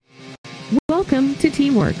Welcome to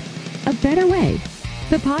Teamwork, A Better Way,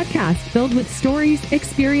 the podcast filled with stories,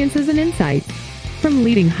 experiences, and insights from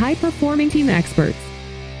leading high-performing team experts.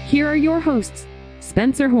 Here are your hosts,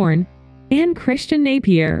 Spencer Horn and Christian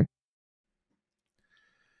Napier.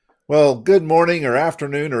 Well, good morning or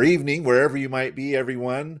afternoon or evening, wherever you might be,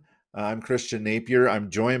 everyone. I'm Christian Napier.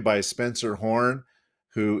 I'm joined by Spencer Horn,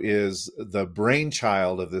 who is the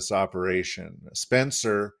brainchild of this operation.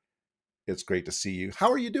 Spencer, it's great to see you.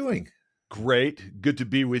 How are you doing? Great. Good to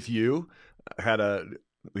be with you.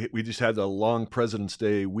 We just had a long President's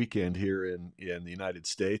Day weekend here in the United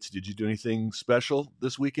States. Did you do anything special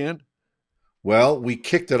this weekend? Well, we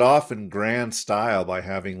kicked it off in grand style by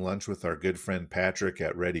having lunch with our good friend Patrick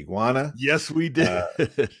at Red Iguana. Yes, we did.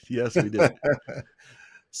 Yes, we did.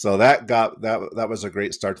 So that was a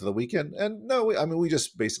great start to the weekend. And we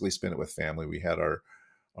just basically spent it with family. We had our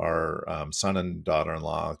son and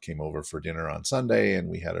daughter-in-law came over for dinner on Sunday, and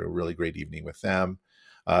we had a really great evening with them.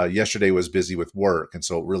 Yesterday was busy with work, and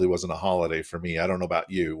so it really wasn't a holiday for me. I don't know about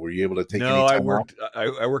you. Were you able to take any time off?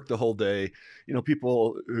 I worked the whole day. You know,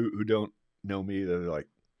 people who don't know me, they're like,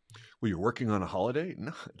 well, you're working on a holiday?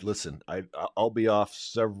 No, listen, I'll be off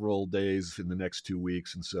several days in the next 2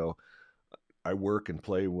 weeks, and so I work and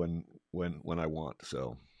play when I want.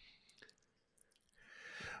 So,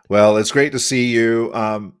 well, it's great to see you.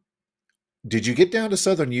 Did you get down to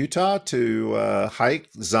southern Utah to hike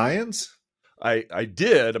Zion's? I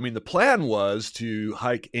did. I mean, the plan was to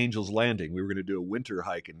hike Angel's Landing. We were going to do a winter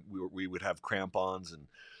hike, and we would have crampons and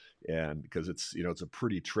because it's a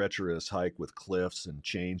pretty treacherous hike with cliffs and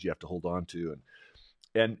chains you have to hold on to,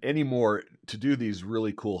 and anymore to do these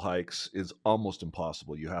really cool hikes is almost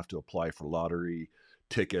impossible. You have to apply for lottery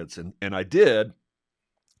tickets, and I did.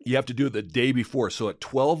 You have to do it the day before. So at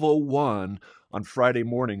 12:01 on Friday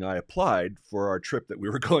morning, I applied for our trip that we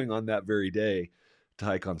were going on that very day to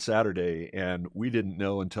hike on Saturday, and we didn't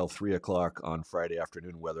know until 3:00 on Friday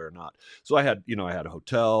afternoon whether or not. So I had a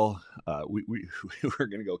hotel. We were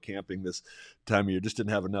going to go camping this time of year. Just didn't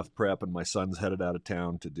have enough prep, and my son's headed out of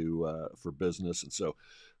town to do for business, and so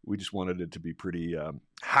we just wanted it to be pretty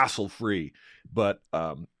hassle-free. But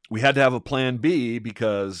we had to have a plan B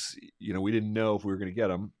because we didn't know if we were going to get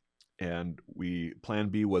them, and plan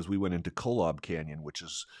B was we went into Kolob Canyon, which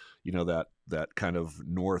is that kind of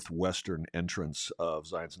northwestern entrance of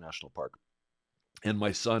Zion's National Park. And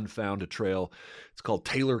my son found a trail. It's called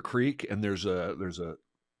Taylor Creek, and there's a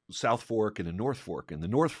South Fork and a North Fork. And the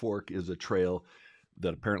North Fork is a trail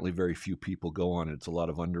that apparently very few people go on. It's a lot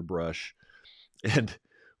of underbrush. And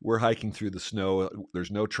we're hiking through the snow.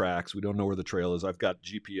 There's no tracks. We don't know where the trail is. I've got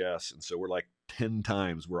GPS, and so we're like 10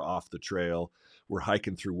 times we're off the trail. We're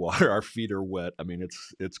hiking through water. Our feet are wet. I mean,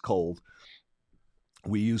 it's cold.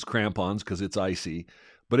 We use crampons because it's icy,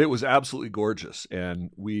 but it was absolutely gorgeous. And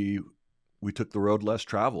we took the road less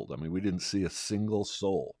traveled. I mean, we didn't see a single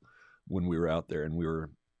soul when we were out there, and we were,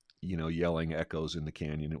 yelling echoes in the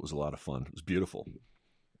canyon. It was a lot of fun. It was beautiful.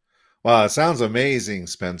 Wow, it sounds amazing,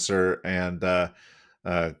 Spencer. And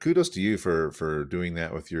kudos to you for doing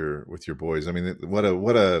that with your boys. I mean, what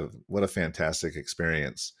a fantastic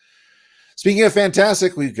experience. Speaking of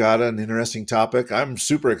fantastic, we've got an interesting topic. I'm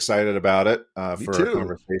super excited about it for our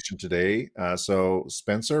conversation today. So,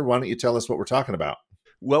 Spencer, why don't you tell us what we're talking about?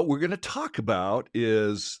 Well, we're going to talk about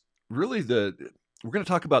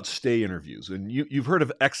stay interviews. And you've heard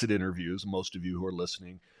of exit interviews, most of you who are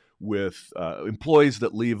listening, with employees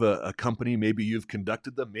that leave a company. Maybe you've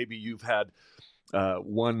conducted them. Maybe you've had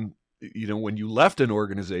one, when you left an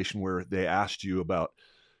organization where they asked you about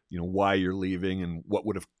why you're leaving and what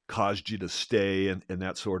would have caused you to stay and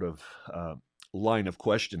that sort of line of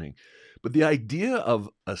questioning. But the idea of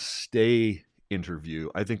a stay interview,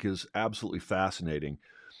 I think, is absolutely fascinating.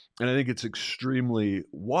 And I think it's extremely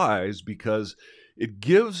wise because it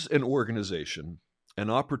gives an organization an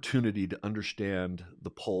opportunity to understand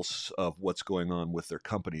the pulse of what's going on with their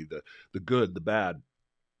company, the good, the bad,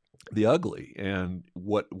 the ugly, and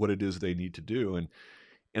what it is they need to do. And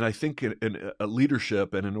I think a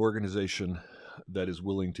leadership and an organization that is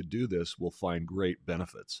willing to do this will find great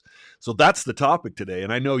benefits. So that's the topic today.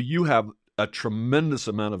 And I know you have a tremendous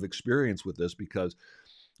amount of experience with this because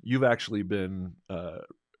you've actually been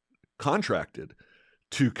contracted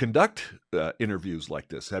to conduct interviews like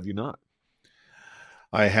this, have you not?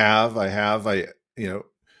 I have.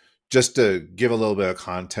 Just to give a little bit of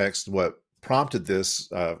context, what prompted this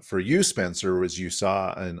for you, Spencer, was you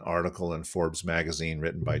saw an article in Forbes magazine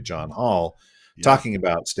written by John Hall talking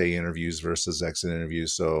about stay interviews versus exit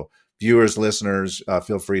interviews. So viewers, listeners,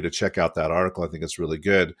 feel free to check out that article. I think it's really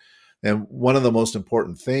good. And one of the most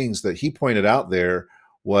important things that he pointed out there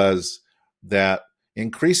was that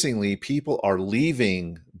increasingly people are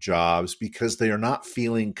leaving jobs because they are not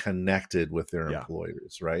feeling connected with their Yeah.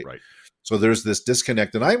 employers, right? Right. So there's this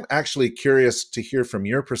disconnect. And I'm actually curious to hear from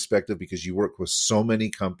your perspective, because you work with so many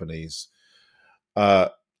companies.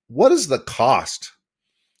 What is the cost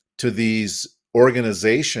to these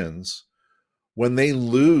organizations when they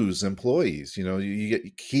lose employees? You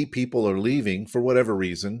get key people are leaving for whatever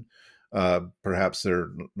reason. Perhaps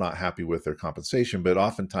they're not happy with their compensation, but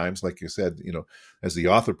oftentimes, like you said, as the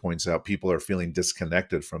author points out, people are feeling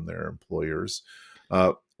disconnected from their employers.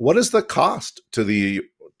 What is the cost to the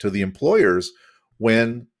employers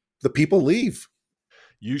when the people leave?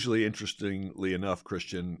 Usually, interestingly enough,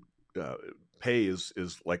 Christian, pay is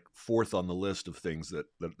like fourth on the list of things that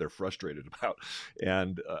they're frustrated about,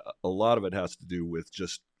 and a lot of it has to do with,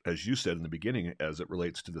 just as you said in the beginning, as it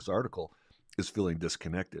relates to this article, is feeling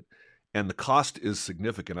disconnected, and the cost is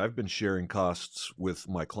significant. I've been sharing costs with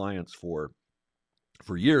my clients for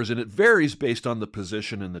years, and it varies based on the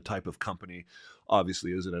position and the type of company.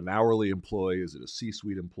 Obviously, is it an hourly employee? Is it a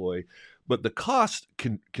C-suite employee? But the cost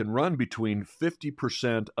can run between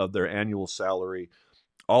 50% of their annual salary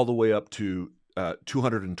all the way up to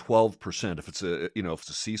 212% if it's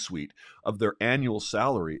a C-suite of their annual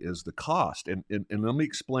salary is the cost. And let me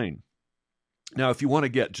explain. Now, if you want to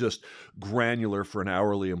get just granular for an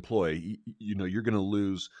hourly employee, you're going to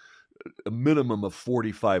lose a minimum of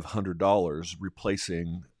 $4,500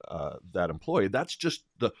 replacing that employee. That's just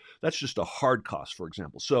a hard cost, for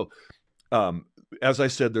example. So, as I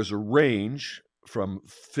said, there's a range from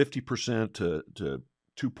 50% to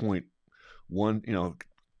 2.1,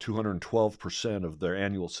 212% of their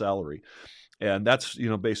annual salary, and that's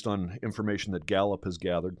based on information that Gallup has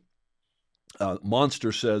gathered.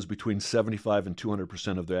 Monster says between 75 and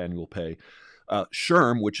 200% of their annual pay.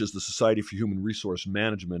 SHRM, which is the Society for Human Resource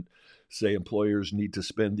Management, say employers need to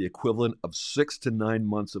spend the equivalent of 6 to 9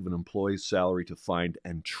 months of an employee's salary to find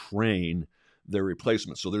and train their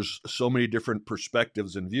replacement. So there's so many different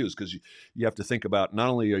perspectives and views, because you have to think about, not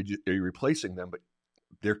only are you replacing them, but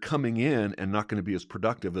they're coming in and not going to be as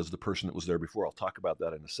productive as the person that was there before. I'll talk about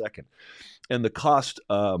that in a second. And the cost,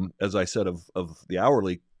 as I said, of the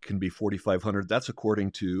hourly can be $4,500. That's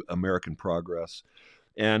according to American Progress.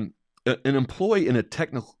 And an employee in a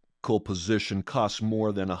technical position costs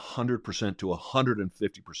more than 100% to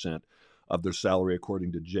 150% of their salary,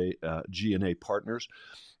 according to G&A Partners.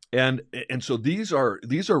 And so these are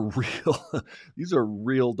real these are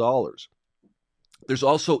real dollars. There's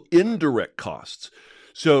also indirect costs.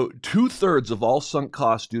 So 2/3 of all sunk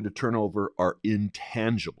costs due to turnover are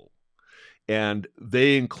intangible, and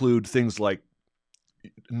they include things like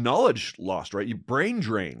knowledge lost, right? You brain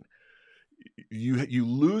drain. You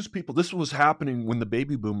lose people. This was happening when the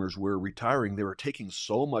baby boomers were retiring. They were taking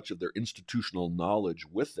so much of their institutional knowledge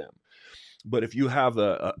with them. But if you have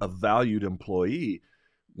a valued employee,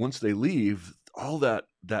 once they leave, all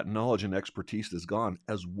that knowledge and expertise is gone,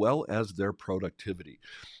 as well as their productivity.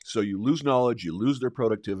 So you lose knowledge, you lose their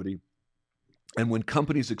productivity. And when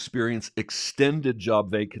companies experience extended job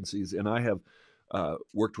vacancies, and I have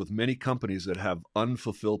worked with many companies that have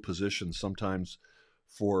unfulfilled positions, sometimes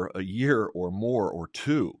for a year or more or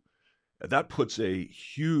two, that puts a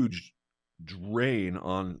huge drain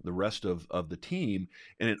on the rest of the team,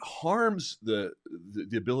 and it harms the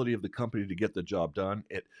ability of the company to get the job done.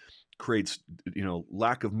 It creates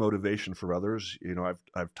lack of motivation for others.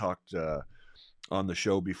 I've talked on the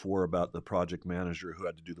show before about the project manager who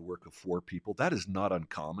had to do the work of 4 people. That is not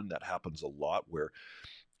uncommon. That happens a lot, where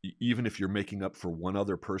even if you're making up for one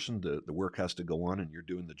other person, the work has to go on and you're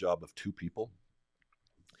doing the job of 2 people.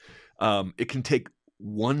 It can take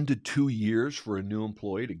 1 to 2 years for a new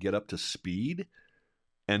employee to get up to speed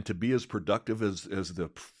and to be as productive as the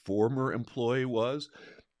former employee was.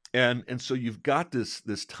 And so you've got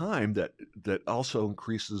this time that also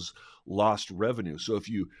increases lost revenue. So if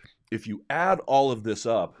you add all of this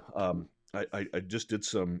up, I just did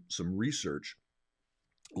some research.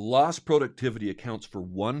 Lost productivity accounts for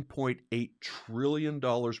 $1.8 trillion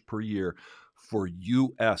per year for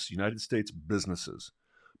United States businesses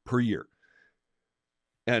per year.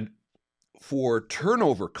 And for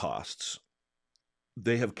turnover costs,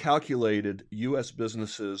 they have calculated U.S.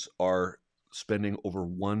 businesses are spending over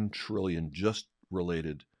 $1 trillion just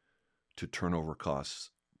related to turnover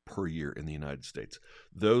costs per year in the United States.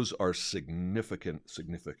 Those are significant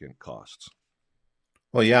costs.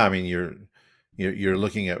 Well, yeah, I mean, you're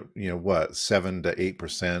looking at what, 7 to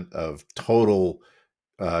 8% of total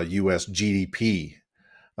U.S. GDP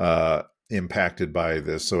impacted by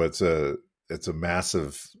this. So it's a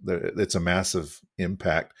massive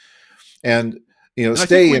impact. And And I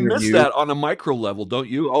stay think we miss interview. that on a micro level, don't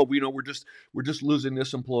you? Oh, we're just losing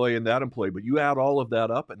this employee and that employee, but you add all of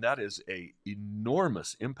that up, and that is a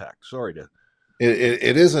enormous impact. Sorry to.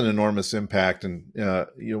 It is an enormous impact, and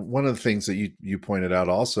one of the things that you pointed out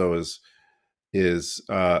also is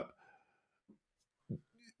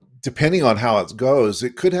depending on how it goes,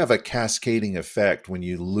 it could have a cascading effect when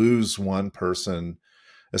you lose one person,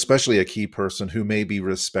 especially a key person who may be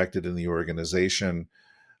respected in the organization.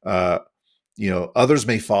 Others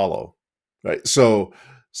may follow, right? So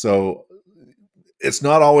it's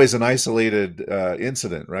not always an isolated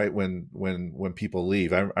incident, right? When people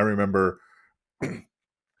leave, I remember,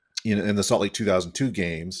 in the Salt Lake 2002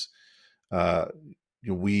 games, the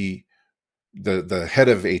head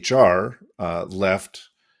of HR left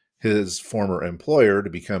his former employer to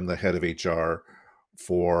become the head of HR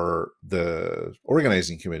for the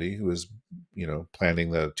organizing committee, who was,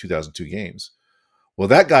 planning the 2002 games. Well,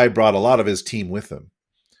 that guy brought a lot of his team with him,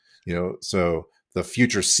 so the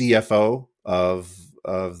future CFO of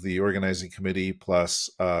the organizing committee, plus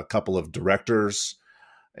a couple of directors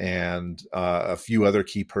and a few other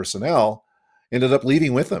key personnel, ended up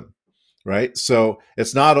leaving with him. Right. So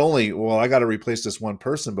it's not only, well, I got to replace this one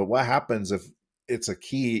person, but what happens if it's a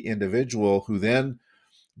key individual who then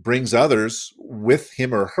brings others with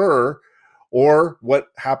him or her? Or what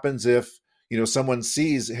happens if, someone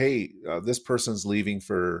sees, hey, this person's leaving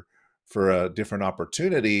for a different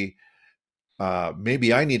opportunity.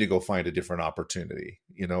 Maybe I need to go find a different opportunity.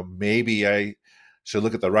 Maybe I should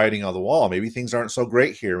look at the writing on the wall. Maybe things aren't so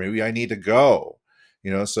great here. Maybe I need to go.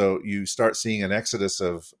 So you start seeing an exodus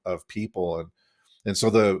of people, and so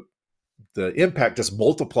the impact just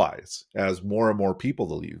multiplies as more and more people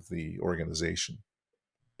leave the organization.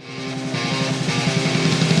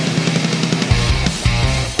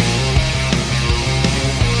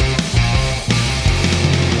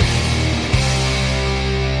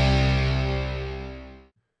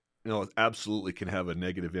 It absolutely can have a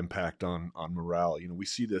negative impact on morale. We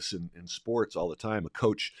see this in sports all the time. A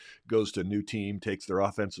coach goes to a new team, takes their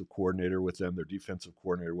offensive coordinator with them, their defensive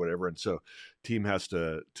coordinator, whatever, and so team has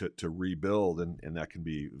to rebuild, and that can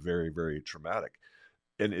be very, very traumatic.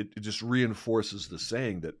 And it just reinforces the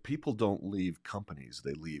saying that people don't leave companies,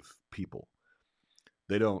 they leave people.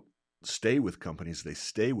 They don't stay with companies, they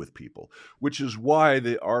stay with people, which is why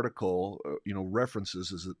the article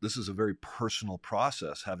references is that this is a very personal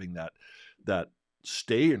process, having that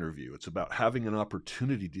stay interview. It's about having an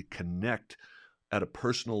opportunity to connect at a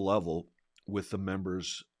personal level with the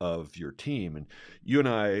members of your team. And you and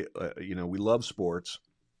I, we love sports,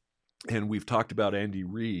 and we've talked about Andy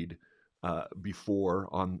Reid before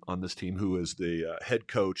on this team, who is the head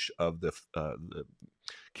coach of the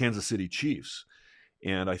Kansas City Chiefs.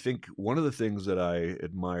 And I think one of the things that I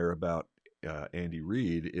admire about Andy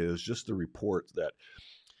Reid is just the report that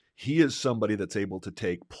he is somebody that's able to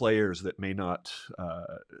take players that may not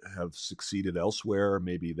have succeeded elsewhere.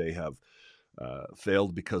 Maybe they have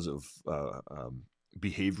failed because of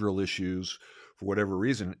behavioral issues for whatever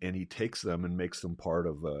reason, and he takes them and makes them part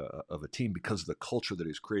of a team because of the culture that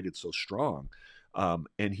he's created so strong.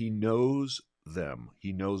 And he knows them.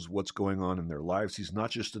 He knows what's going on in their lives. He's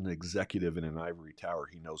not just an executive in an ivory tower.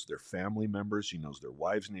 He knows their family members. He knows their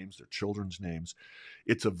wives' names, their children's names.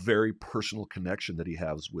 It's a very personal connection that he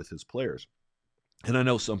has with his players. And I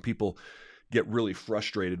know some people get really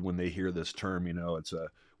frustrated when they hear this term.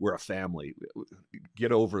 We're a family.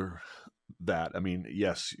 Get over that. I mean,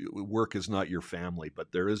 yes, work is not your family, but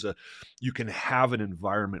you can have an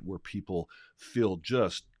environment where people feel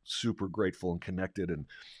just super grateful and connected and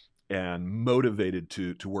motivated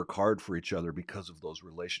to work hard for each other because of those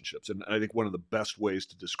relationships. And I think one of the best ways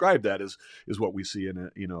to describe that is what we see in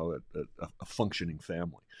a functioning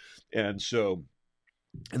family. And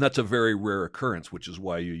that's a very rare occurrence, which is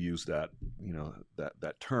why you use that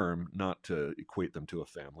term, not to equate them to a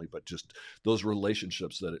family, but just those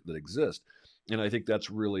relationships that exist. And I think that's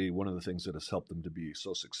really one of the things that has helped them to be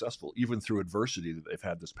so successful, even through adversity that they've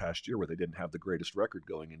had this past year, where they didn't have the greatest record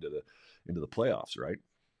going into the playoffs, right?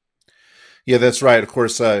 Yeah, that's right. Of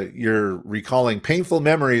course, you're recalling painful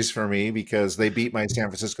memories for me because they beat my San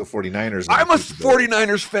Francisco 49ers. I'm a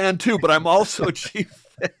 49ers fan too, but I'm also a Chief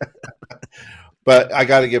fan. But I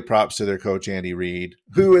got to give props to their coach, Andy Reid,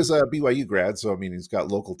 who is a BYU grad. So, I mean, he's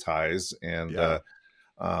got local ties. And everything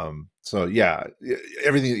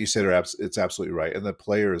that you said, it's absolutely right. And the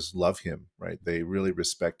players love him, right? They really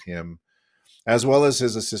respect him, as well as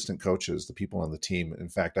his assistant coaches, the people on the team. In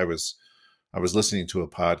fact, I was listening to a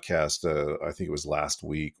podcast, I think it was last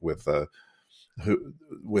week, with who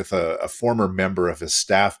with a former member of his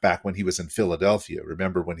staff back when he was in Philadelphia.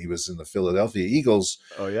 Remember when he was in the Philadelphia Eagles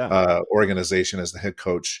Oh yeah. organization as the head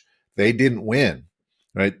coach? They didn't win,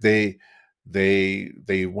 right? They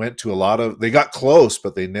went to they got close,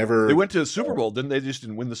 but they never. They went to the Super Bowl, didn't they? They just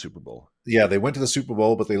didn't win the Super Bowl. Yeah, they went to the Super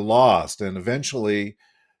Bowl, but they lost, and eventually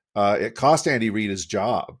it cost Andy Reid his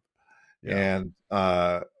job. Yeah. And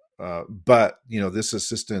but this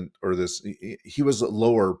assistant or he was a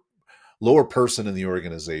lower person in the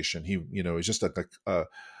organization. He's just like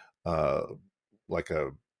a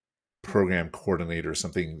program coordinator or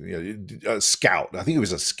something, a scout. I think he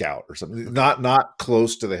was a scout or something, Okay. not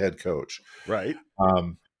close to the head coach. Right.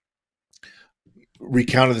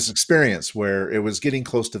 Recounted this experience where it was getting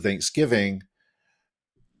close to Thanksgiving,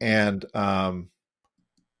 and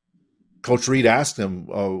Coach Reid asked him,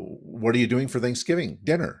 "What are you doing for Thanksgiving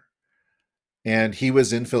dinner?" And he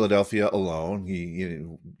was in Philadelphia alone.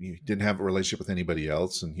 He didn't have a relationship with anybody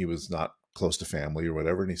else, and he was not close to family or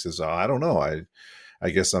whatever. And he says, "I don't know. I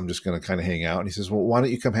guess I'm just going to kind of hang out." And he says, "Well, why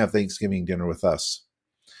don't you come have Thanksgiving dinner with us?"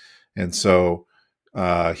 And so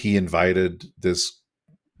he invited this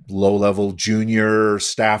low-level junior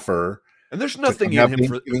staffer. And there's nothing in him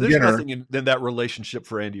for there's dinner. nothing in that relationship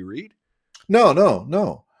for Andy Reid. No.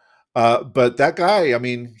 But that guy, I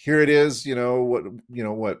mean, here it is,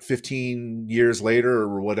 what 15 years later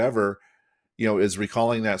or whatever, is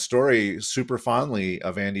recalling that story super fondly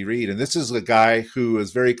of Andy Reid. And this is a guy who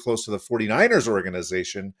is very close to the 49ers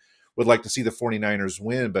organization, would like to see the 49ers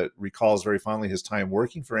win, but recalls very fondly his time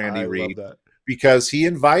working for Andy Reid, because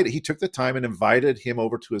he took the time and invited him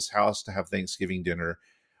over to his house to have Thanksgiving dinner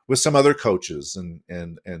with some other coaches and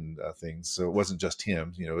things. So it wasn't just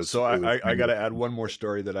him, I got to add one more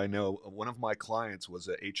story that I know. One of my clients was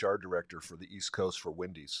an HR director for the East Coast for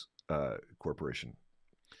Wendy's Corporation,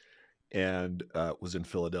 and was in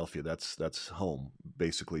Philadelphia. That's home,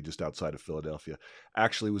 basically just outside of Philadelphia.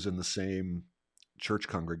 Actually was in the same church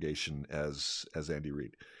congregation as Andy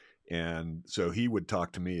Reid. And so he would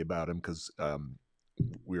talk to me about him because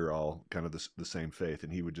we were all kind of the same faith,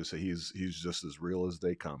 and he would just say he's just as real as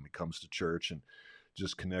they come. He comes to church and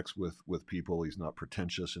just connects with people. He's not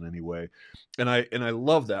pretentious in any way, and I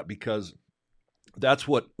love that, because that's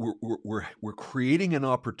what we're creating an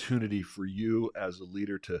opportunity for you as a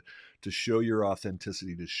leader to show your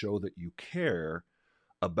authenticity, to show that you care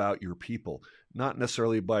about your people, not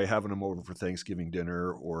necessarily by having them over for Thanksgiving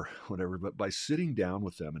dinner or whatever, but by sitting down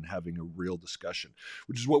with them and having a real discussion,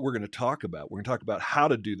 which is what we're going to talk about. We're going to talk about how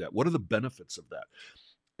to do that. What are the benefits of that?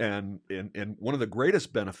 And one of the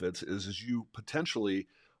greatest benefits is you potentially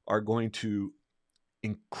are going to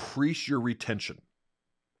increase your retention.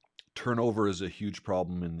 Turnover is a huge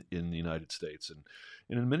problem in the United States and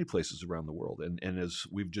in many places around the world. And as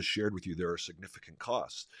we've just shared with you, there are significant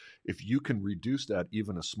costs. If you can reduce that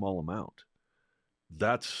even a small amount,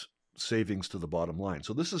 that's savings to the bottom line.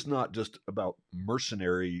 So this is not just about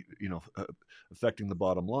mercenary, affecting the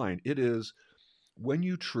bottom line. It is when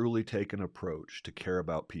you truly take an approach to care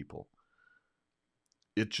about people,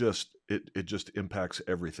 it just impacts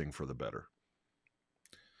everything for the better.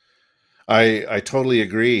 I totally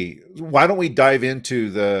agree. Why don't we dive into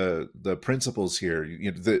the principles here?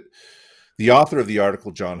 The author of the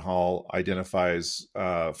article, John Hall, identifies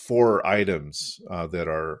 4 items that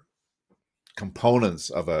are components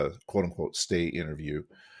of a quote unquote stay interview.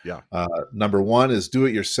 Yeah. Number 1 is do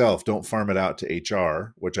it yourself. Don't farm it out to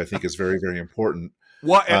HR, which I think is very, very important.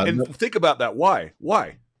 Why? And think about that. Why?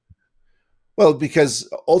 Well, because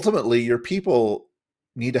ultimately your people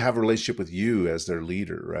need to have a relationship with you as their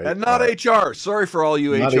leader, right? And not HR. Sorry for all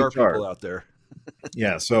you HR people out there.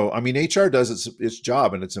 Yeah. So, I mean, HR does its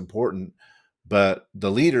job and it's important, but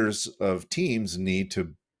the leaders of teams need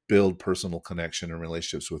to build personal connection and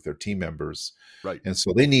relationships with their team members. Right. And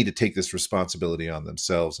so they need to take this responsibility on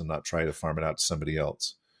themselves and not try to farm it out to somebody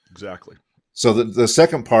else. Exactly. So the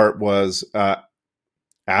second part was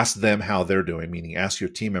ask them how they're doing, meaning ask your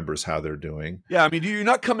team members how they're doing. Yeah, I mean, you're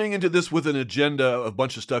not coming into this with an agenda of a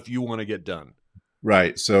bunch of stuff you want to get done.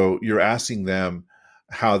 Right. So you're asking them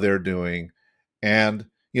how they're doing. And,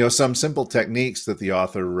 some simple techniques that the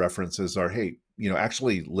author references are, hey,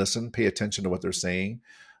 actually listen, pay attention to what they're saying,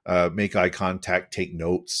 make eye contact, take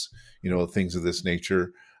notes, things of this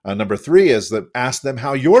nature. Number 3 is that ask them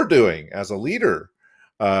how you're doing as a leader.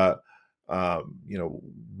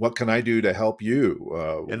 What can I do to help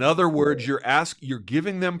you? In other words, you're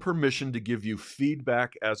giving them permission to give you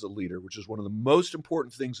feedback as a leader, which is one of the most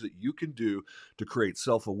important things that you can do to create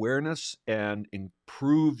self-awareness and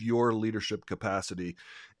improve your leadership capacity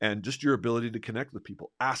and just your ability to connect with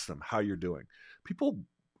people. Ask them how you're doing. People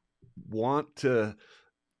want to,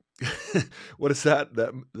 What is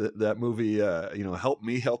that movie? Help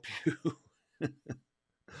me help you.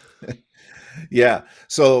 Yeah.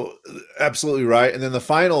 So absolutely right. And then the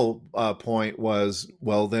final point was,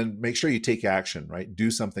 well, then make sure you take action, right?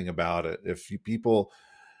 Do something about it. If people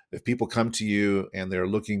come to you and they're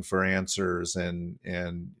looking for answers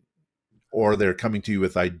or they're coming to you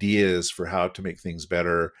with ideas for how to make things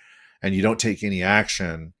better, and you don't take any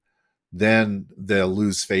action, then they'll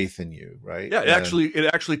lose faith in you, right? Yeah,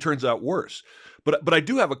 it actually turns out worse. But I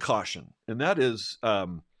do have a caution, and that is,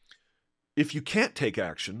 if you can't take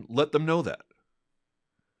action, let them know that.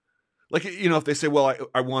 Like, if they say, well,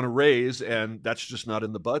 I want a raise and that's just not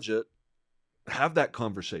in the budget, have that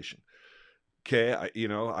conversation. Okay,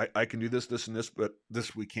 I can do this, this, and this, but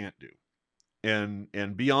this we can't do.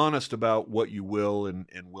 And be honest about what you will and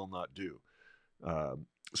will not do.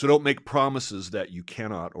 So don't make promises that you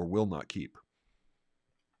cannot or will not keep.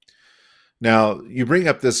 Now, you bring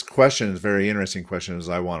up this question, it's a very interesting question, is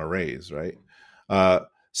I want to raise, right?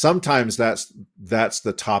 Sometimes that's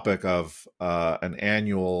the topic of an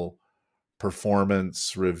annual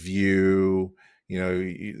performance review,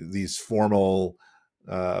 these formal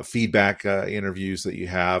feedback interviews that you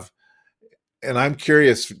have. And I'm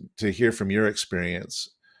curious to hear from your experience.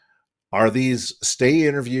 Are these stay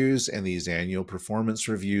interviews and these annual performance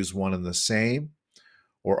reviews one and the same,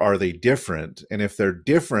 or are they different? And if they're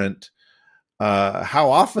different, how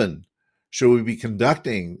often should we be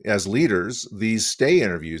conducting as leaders these stay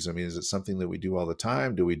interviews? I mean, is it something that we do all the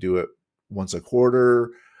time? Do we do it once a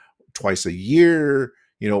quarter, twice a year?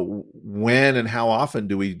 When and how often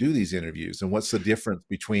do we do these interviews? And what's the difference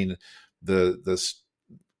between the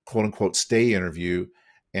quote unquote stay interview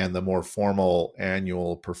and the more formal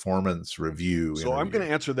annual performance review? So I'm going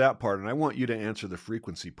to answer that part, and I want you to answer the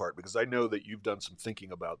frequency part, because I know that you've done some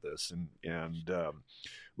thinking about this,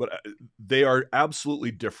 but they are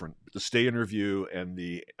absolutely different. The stay interview and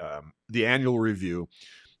the annual review.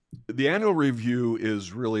 The annual review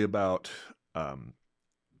is really about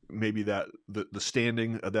maybe that the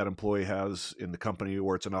standing that employee has in the company,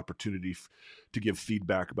 or it's an opportunity to give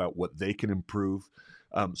feedback about what they can improve.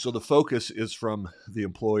 So the focus is from the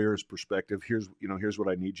employer's perspective. Here's what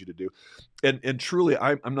I need you to do. And truly,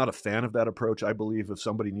 I'm not a fan of that approach. I believe if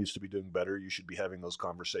somebody needs to be doing better, you should be having those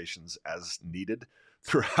conversations as needed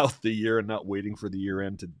throughout the year and not waiting for the year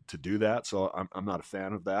end to do that. So I'm not a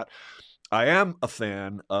fan of that. I am a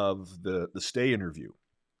fan of the stay interview,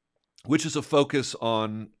 which is a focus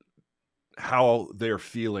on how they're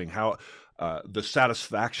feeling, how the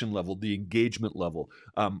satisfaction level, the engagement level,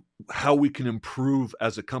 how we can improve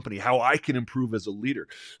as a company, how I can improve as a leader.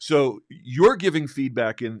 So you're giving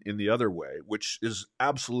feedback in the other way, which is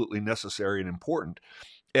absolutely necessary and important.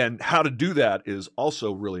 And how to do that is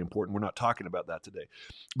also really important. We're not talking about that today.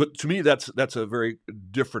 But to me, that's a very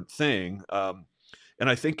different thing. And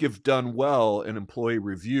I think if done well, an employee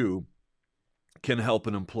review can help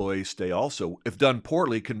an employee stay also. If done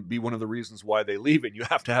poorly, can be one of the reasons why they leave, and you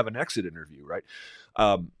have to have an exit interview, right?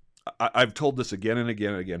 I've told this again and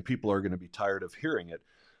again and again. People are going to be tired of hearing it.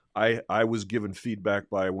 I was given feedback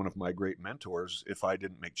by one of my great mentors. If I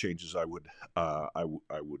didn't make changes, I would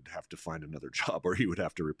have to find another job, or he would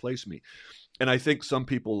have to replace me. And I think some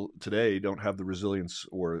people today don't have the resilience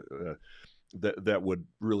or that would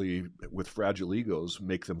really, with fragile egos,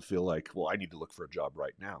 make them feel like, well, I need to look for a job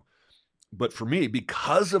right now. But for me,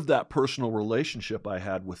 because of that personal relationship I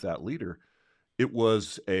had with that leader, it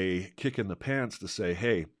was a kick in the pants to say,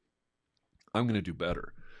 hey, I'm going to do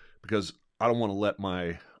better, because I don't want to let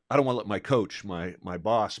my coach, my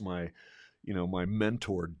boss, my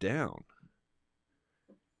mentor down.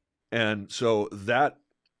 And so that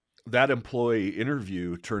employee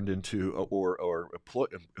interview turned into, or a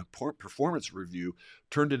performance review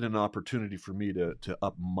turned into an opportunity for me to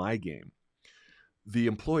up my game. The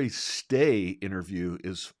employee stay interview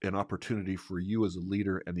is an opportunity for you as a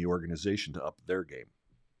leader and the organization to up their game.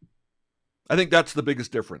 I think that's the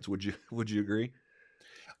biggest difference. Would you agree?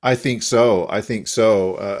 I think so.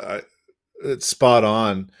 It's spot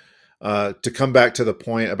on. To come back to the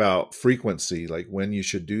point about frequency, like when you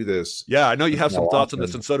should do this. Yeah, I know you have some thoughts on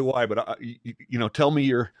this, and so do I. But tell me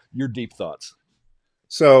your deep thoughts.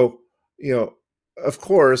 So, of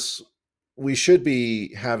course, we should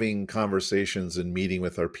be having conversations and meeting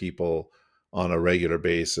with our people on a regular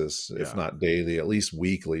basis, if not daily, at least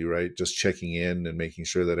weekly, right? Just checking in and making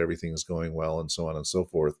sure that everything's going well and so on and so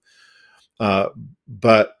forth.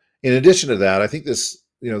 But in addition to that, I think there's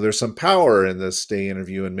some power in this stay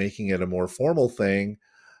interview and making it a more formal thing.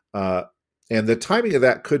 And the timing of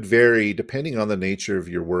that could vary depending on the nature of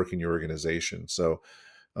your work and your organization. So,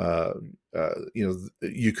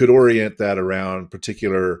 you could orient that around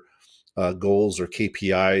particular goals or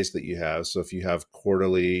KPIs that you have. So if you have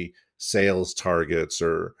quarterly sales targets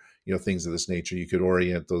or things of this nature, you could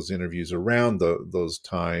orient those interviews around those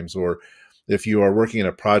times. Or if you are working in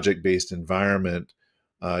a project-based environment,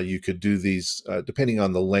 you could do these depending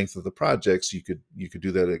on the length of the projects. You could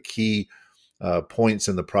do that at key points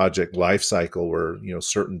in the project life cycle where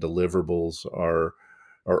certain deliverables are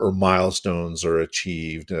or milestones are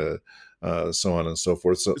achieved, so on and so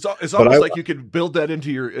forth. So it's almost like you could build that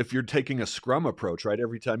into if you're taking a Scrum approach, right?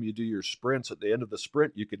 Every time you do your sprints, at the end of the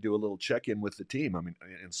sprint, you could do a little check-in with the team. I mean,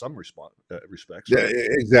 in some respects. Right? Yeah,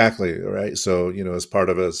 exactly. Right. So, as part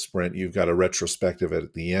of a sprint, you've got a retrospective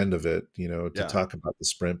at the end of it, to talk about the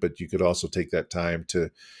sprint, but you could also take that time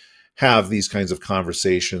to have these kinds of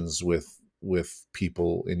conversations with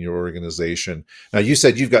people in your organization. Now, you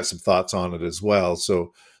said you've got some thoughts on it as well.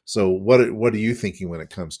 So what are you thinking when it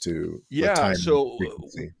comes to time so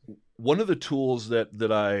frequency? One of the tools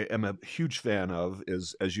that I am a huge fan of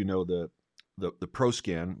is, as you know, the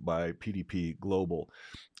ProScan by PDP Global,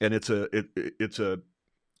 and it's a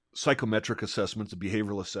psychometric assessment, it's a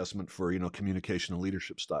behavioral assessment for communication and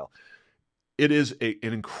leadership style. It is an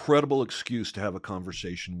incredible excuse to have a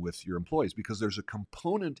conversation with your employees, because there's a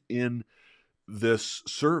component in this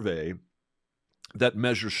survey that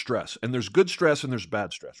measures stress, and there's good stress and there's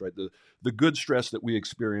bad stress, right? The good stress that we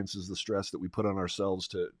experience is the stress that we put on ourselves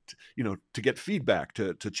to get feedback,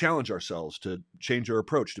 to challenge ourselves, to change our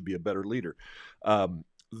approach, to be a better leader.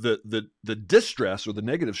 The distress or the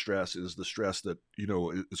negative stress is the stress that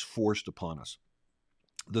is forced upon us.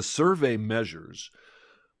 The survey measures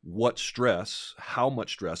what stress, how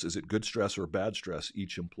much stress, is it good stress or bad stress,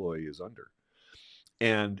 each employee is under.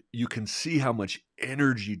 And you can see how much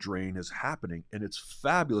energy drain is happening. And it's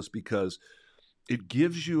fabulous because it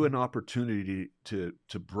gives you an opportunity to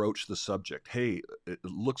broach the subject. Hey, it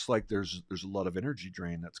looks like there's a lot of energy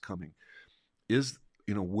drain that's coming.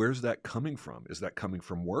 Where's that coming from? Is that coming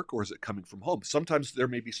from work, or is it coming from home? Sometimes there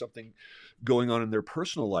may be something going on in their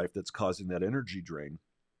personal life that's causing that energy drain,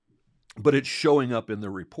 but it's showing up in the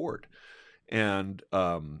report. And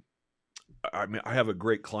I mean, I have a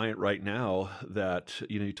great client right now that,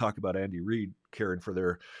 you talk about Andy Reid caring for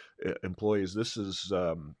their employees. This is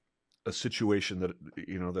a situation that,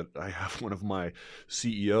 that I have. One of my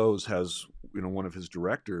CEOs has, one of his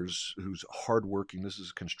directors who's hardworking. This is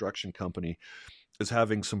a construction company, is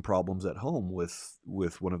having some problems at home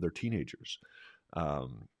with one of their teenagers.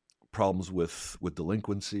 Problems with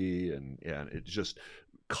delinquency, and it's just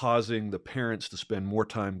causing the parents to spend more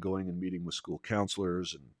time going and meeting with school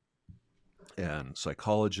counselors and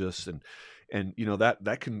psychologists, and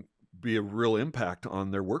that can be a real impact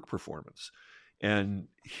on their work performance. And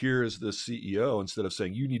here is the CEO, instead of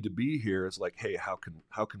saying you need to be here, it's like, hey, how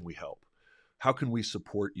can we help? How can we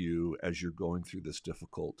support you as you're going through this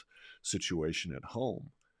difficult situation at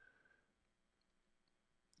home?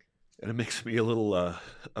 And it makes me a little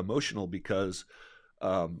emotional, because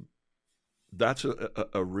that's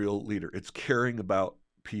a real leader. It's caring about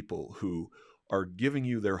people who are giving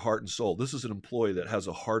you their heart and soul. This is an employee that has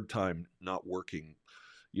a hard time not working,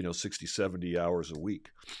 60, 70 hours a week.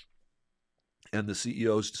 And the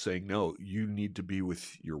CEO's saying, no, you need to be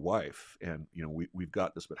with your wife, and we've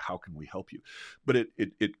got this, but how can we help you? But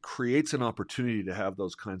it creates an opportunity to have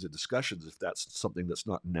those kinds of discussions, if that's something that's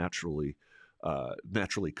not naturally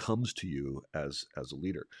comes to you as a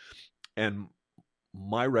leader. And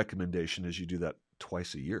my recommendation is you do that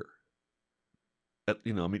twice a year.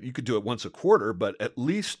 You could do it once a quarter, but at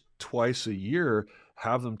least twice a year,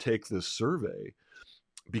 have them take this survey,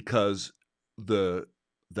 because that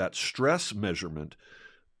stress measurement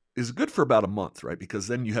is good for about a month, right? Because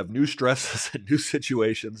then you have new stresses and new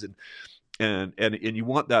situations, and you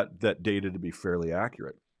want that data to be fairly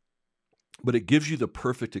accurate. But it gives you the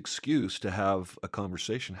perfect excuse to have a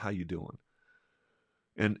conversation. How you doing?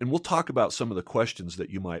 And we'll talk about some of the questions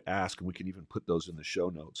that you might ask, and we can even put those in the show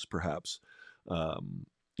notes, perhaps.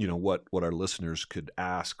 What our listeners could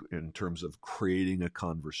ask in terms of creating a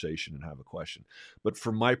conversation and have a question. But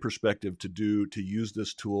from my perspective, to use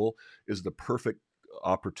this tool is the perfect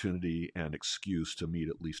opportunity and excuse to meet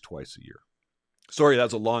at least twice a year. Sorry,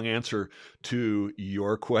 that's a long answer to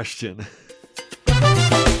your question.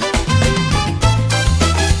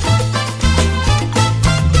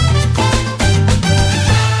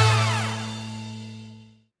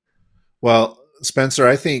 Well, Spencer,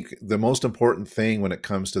 I think the most important thing when it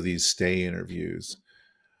comes to these stay interviews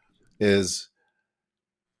is,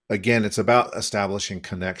 again, it's about establishing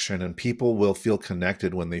connection, and people will feel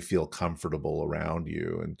connected when they feel comfortable around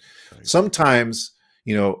you. And Right. sometimes,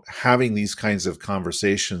 having these kinds of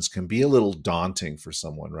conversations can be a little daunting for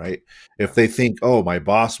someone, right? If they think, oh, my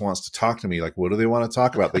boss wants to talk to me, like, what do they want to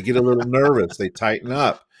talk about? They get a little nervous, they tighten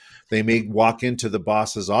up. They may walk into the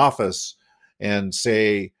boss's office and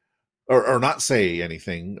say, or not say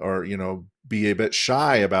anything, or, be a bit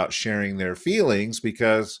shy about sharing their feelings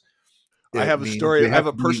because I have a means story. I have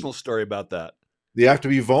a personal story about that. They have to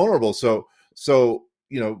be vulnerable. So,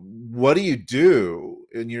 what do you do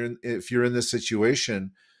if you're in this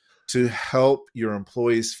situation to help your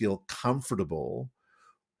employees feel comfortable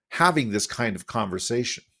having this kind of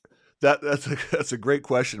conversation? That's a great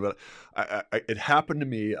question. But it happened to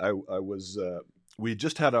me. I was we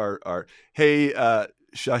just had our hey,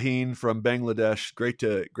 Shaheen from Bangladesh. Great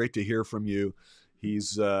to hear from you.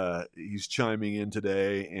 He's chiming in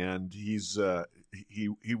today, and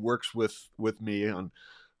he works with me on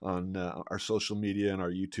our social media and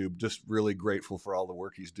our YouTube. Just really grateful for all the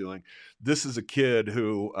work he's doing. This is a kid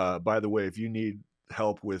who, by the way, if you need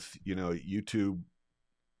help with YouTube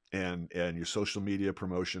and your social media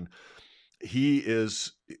promotion, he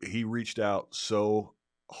reached out so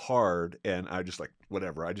hard, and I just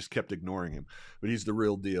whatever. I just kept ignoring him, but he's the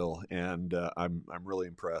real deal, and I'm really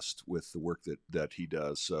impressed with the work that he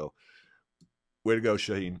does. So, way to go,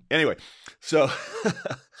 Shaheen. Anyway, so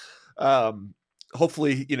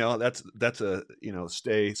hopefully, that's a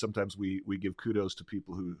stay. Sometimes we give kudos to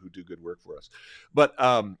people who do good work for us, but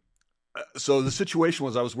so the situation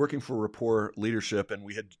was I was working for Rapport Leadership, and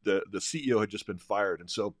we had the CEO had just been fired, and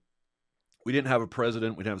so we didn't have a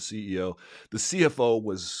president. We didn't have a CEO. The CFO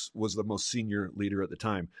was the most senior leader at the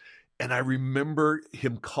time. And I remember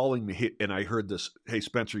him calling me, and I heard this, hey,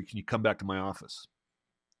 Spencer, can you come back to my office?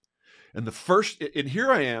 And and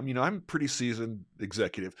here I am, I'm a pretty seasoned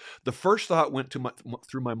executive. The first thought went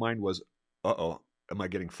through my mind was, uh-oh, am I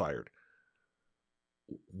getting fired?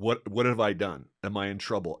 What have I done? Am I in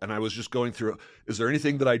trouble? And I was just going through, is there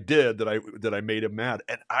anything that I did that I made him mad?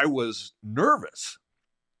 And I was nervous.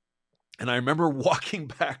 And I remember walking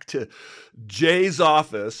back to Jay's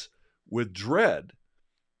office with dread,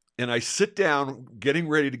 and I sit down getting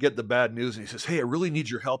ready to get the bad news. And he says, hey, I really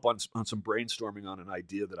need your help on some brainstorming on an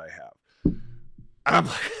idea that I have. I'm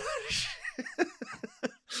like,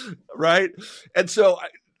 right? And so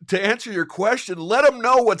to answer your question, let them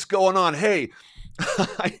know what's going on. Hey,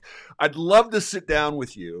 I'd love to sit down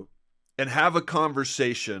with you and have a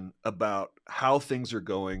conversation about how things are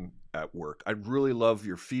going at work. I'd really love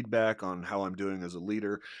your feedback on how I'm doing as a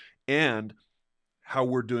leader and how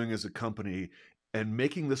we're doing as a company, and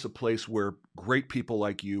making this a place where great people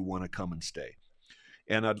like you want to come and stay.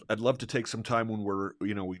 And I'd love to take some time when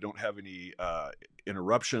we don't have any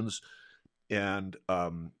interruptions, and I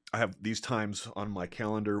have these times on my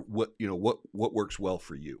calendar. What works well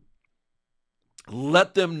for you.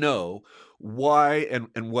 Let them know why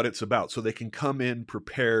and what it's about, so they can come in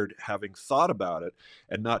prepared, having thought about it,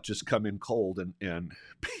 and not just come in cold and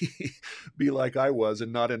be like I was,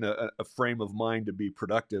 and not in a frame of mind to be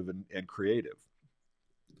productive and creative.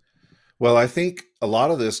 Well, I think a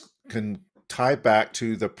lot of this can tie back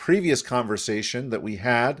to the previous conversation that we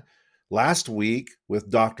had last week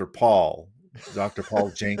with Dr. Paul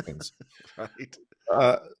Jenkins. Right.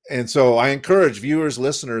 And so I encourage viewers,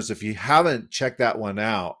 listeners, if you haven't checked that one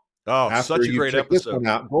out, such a great episode.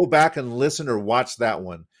 Go back and listen or watch that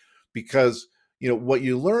one, because what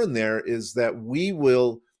you learn there is that we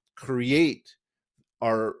will create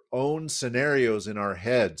our own scenarios in our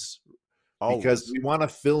heads. Always. Because we want to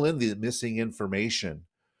fill in the missing information.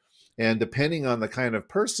 And depending on the kind of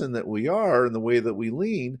person that we are and the way that we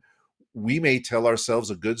lean, we may tell ourselves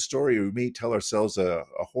a good story, or we may tell ourselves a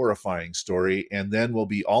horrifying story, and then we'll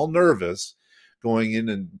be all nervous going in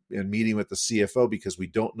and meeting with the CFO because we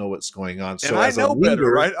don't know what's going on. So I know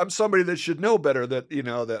better, right? I'm somebody that should know better that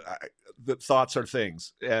that thoughts are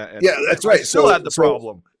things. And that's right. I still had the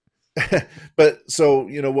problem. But so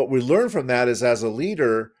what we learn from that is, as a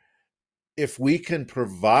leader, if we can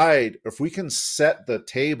set the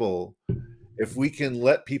table, if we can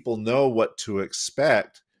let people know what to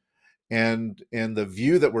expect, and the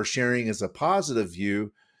view that we're sharing is a positive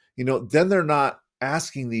view, then they're not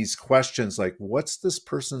asking these questions like, what's this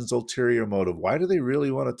person's ulterior motive? Why do they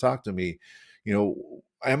really want to talk to me?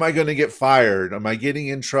 Am I going to get fired? Am I getting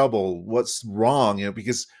in trouble? What's wrong?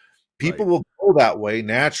 Because people will go that way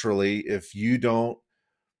naturally if you don't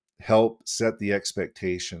help set the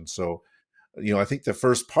expectation. So, I think the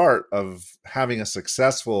first part of having a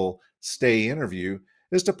successful stay interview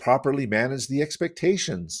is to properly manage the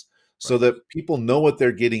expectations, so that people know what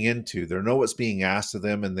they're getting into. They know what's being asked of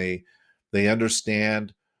them, and they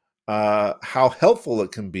understand how helpful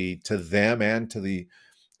it can be to them and to the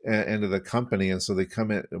into the company, and so they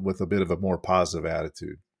come in with a bit of a more positive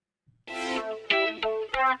attitude.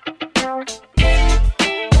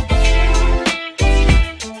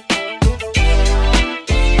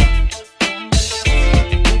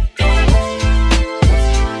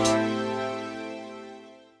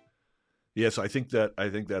 Yes, I think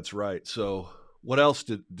that's right. So, what else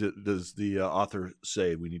does the author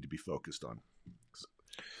say we need to be focused on?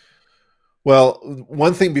 Well,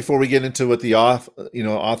 one thing before we get into what the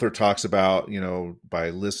author talks about, by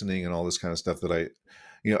listening and all this kind of stuff, that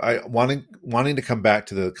I wanting to come back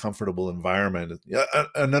to the comfortable environment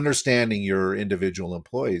and understanding your individual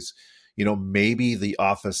employees. Maybe the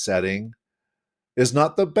office setting is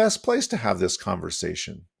not the best place to have this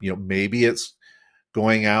conversation. Maybe it's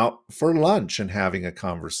going out for lunch and having a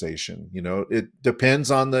conversation. It depends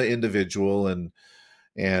on the individual and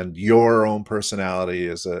your own personality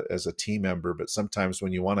as a team member. But sometimes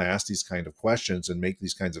when you want to ask these kind of questions and make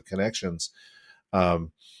these kinds of connections,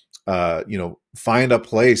 find a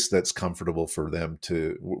place that's comfortable for them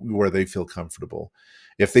where they feel comfortable.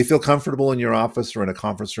 If they feel comfortable in your office or in a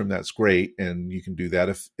conference room, that's great. And you can do that.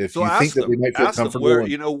 If so you think that they might feel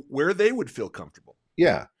comfortable, where they would feel comfortable.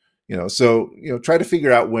 Yeah. Try to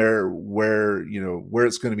figure out where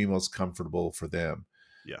it's going to be most comfortable for them.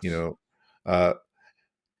 Yes.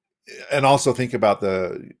 And also think about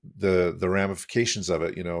the ramifications of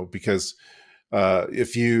it, because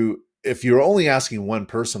if you're only asking one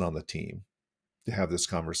person on the team to have this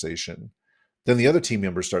conversation, then the other team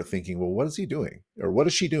members start thinking, well, what is he doing? Or what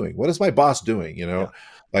is she doing? What is my boss doing?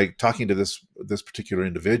 Like talking to this particular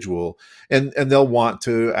individual, and they'll want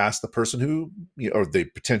to ask the person who, or they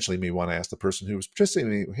potentially may want to ask the person who was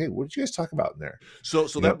participating, hey, what did you guys talk about in there? So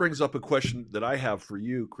that brings up a question that I have for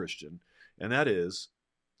you, Christian, and that is,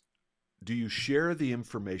 do you share the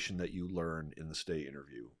information that you learn in the stay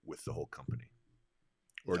interview with the whole company,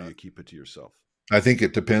 or do you keep it to yourself? I think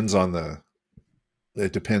it depends on the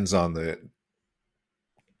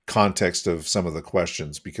context of some of the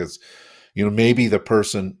questions, because maybe the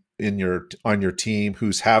person on your team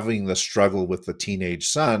who's having the struggle with the teenage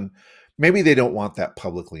son, maybe they don't want that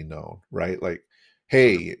publicly known, right? Like,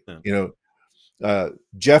 hey,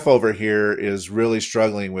 Jeff over here is really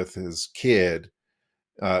struggling with his kid,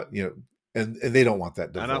 and they don't want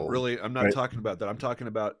that divulged. I'm not talking about that. I'm talking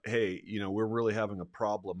about, hey, we're really having a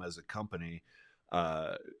problem as a company,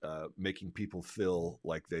 making people feel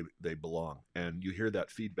like they belong. And you hear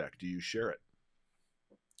that feedback. Do you share it?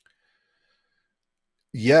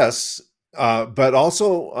 Yes. But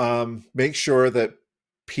also make sure that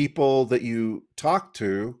people that you talk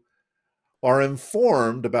to are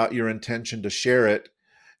informed about your intention to share it,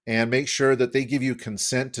 and make sure that they give you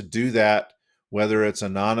consent to do that, whether it's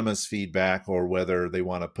anonymous feedback or whether they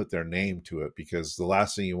want to put their name to it, because the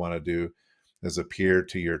last thing you want to do is appear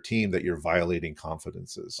to your team that you're violating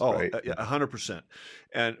confidences. Right? 100%.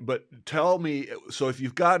 But tell me, so if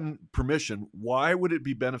you've gotten permission, why would it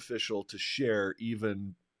be beneficial to share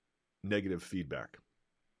even negative feedback?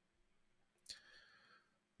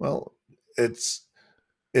 Well, it's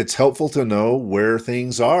helpful to know where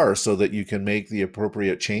things are so that you can make the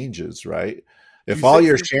appropriate changes, right? If all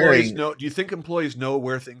you're sharing, do you think employees know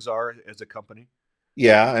where things are as a company?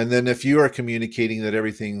 Yeah, and then if you are communicating that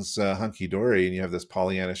everything's hunky dory and you have this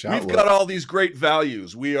Pollyannish outlook, we've got all these great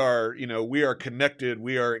values. We are connected.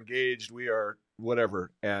 We are engaged. We are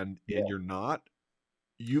whatever, and you're not.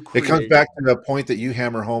 It comes back to the point that you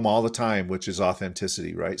hammer home all the time, which is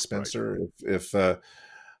authenticity, right, Spencer? Right.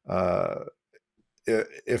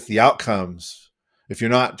 If the outcomes, if you're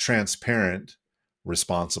not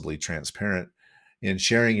responsibly transparent in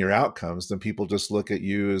sharing your outcomes, then people just look at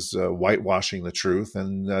you as whitewashing the truth,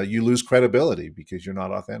 and you lose credibility because you're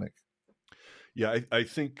not authentic. Yeah, I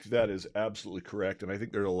think that is absolutely correct. And I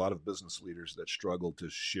think there are a lot of business leaders that struggle to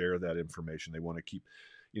share that information. They want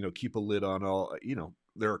to keep a lid on all,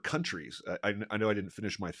 there are countries. I know I didn't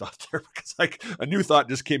finish my thought there because a new thought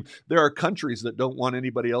just came. There are countries that don't want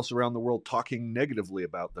anybody else around the world talking negatively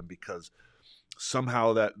about them because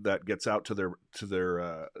somehow that gets out to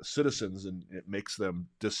their citizens, and it makes them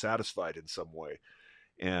dissatisfied in some way.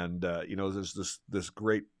 And there's this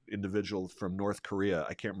great individual from North Korea.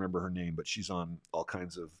 I can't remember her name, but she's on all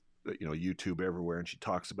kinds of YouTube everywhere, and she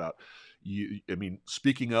talks about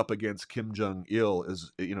speaking up against Kim Jong-il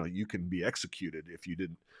is you can be executed if you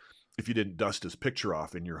didn't dust his picture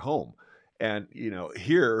off in your home. And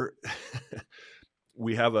here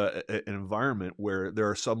we have an environment where there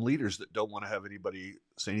are some leaders that don't want to have anybody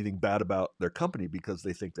say anything bad about their company because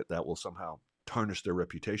they think that will somehow tarnish their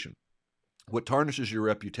reputation. What tarnishes your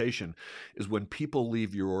reputation is when people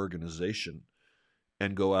leave your organization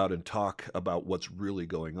and go out and talk about what's really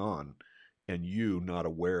going on, and you not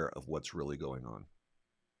aware of what's really going on.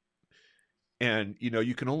 And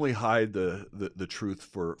you can only hide the truth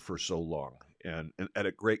for so long, and at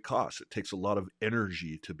a great cost. It takes a lot of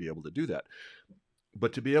energy to be able to do that.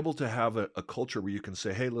 But to be able to have a culture where you can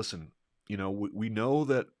say, hey, listen, we know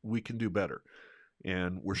that we can do better,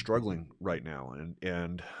 and we're struggling right now,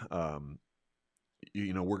 and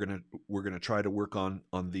we're gonna try to work on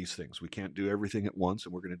these things. We can't do everything at once,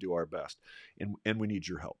 and we're gonna do our best, and we need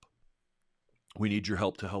your help. We need your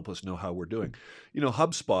help to help us know how we're doing.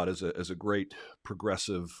 HubSpot is a great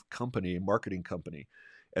progressive company, marketing company,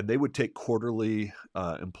 and they would take quarterly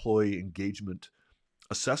employee engagement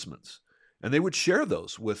assessments, and they would share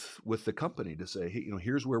those with the company to say, hey,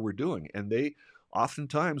 here's where we're doing. And they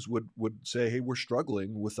oftentimes would say, hey, we're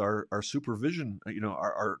struggling with our supervision.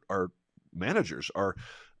 Our managers are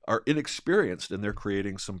inexperienced, and they're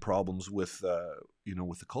creating some problems with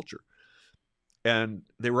with the culture. And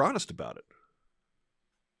they were honest about it.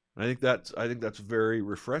 I think that's very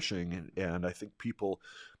refreshing, and I think people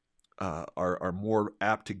are more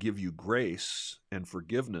apt to give you grace and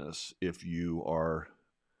forgiveness if you are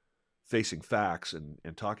facing facts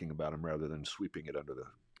and talking about them rather than sweeping it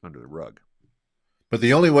under the rug. But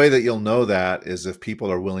the only way that you'll know that is if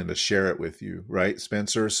people are willing to share it with you, right,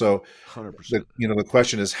 Spencer? So 100%. The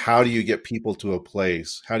question is, how do you get people to a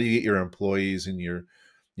place? How do you get your employees and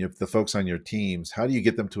the folks on your teams, how do you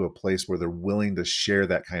get them to a place where they're willing to share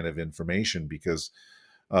that kind of information? Because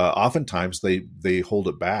oftentimes they hold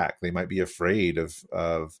it back. They might be afraid of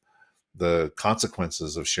the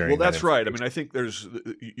consequences of sharing. Well, that's right. I mean, I think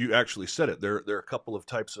you actually said it. There are a couple of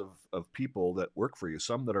types of people that work for you.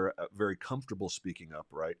 Some that are very comfortable speaking up,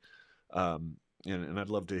 right? And I'd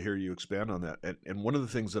love to hear you expand on that. And one of the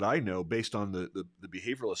things that I know, based on the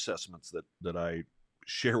behavioral assessments that I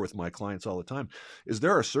share with my clients all the time, is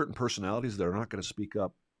there are certain personalities that are not going to speak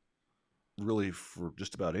up really for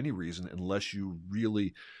just about any reason unless you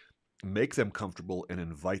really make them comfortable and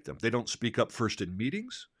invite them. They don't speak up first in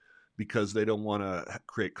meetings because they don't want to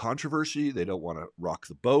create controversy. They don't want to rock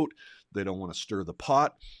the boat. They don't want to stir the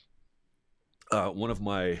pot. One of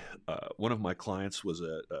my clients was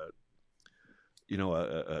a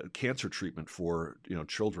cancer treatment for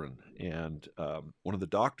children, and one of the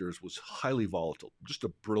doctors was highly volatile, just a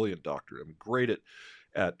brilliant doctor. I mean, great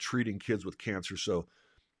at treating kids with cancer. So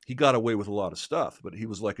he got away with a lot of stuff, but he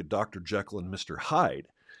was like a Dr. Jekyll and Mr. Hyde.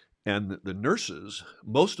 And the nurses,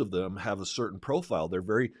 most of them have a certain profile.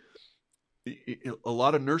 A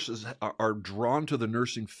lot of nurses are drawn to the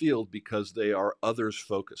nursing field because they are others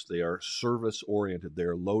focused. They are service oriented. They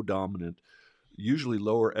are low dominant, usually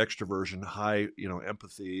lower extroversion, high,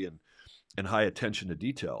 empathy and high attention to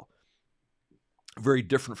detail. Very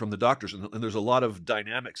different from the doctors. And there's a lot of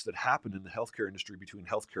dynamics that happen in the healthcare industry between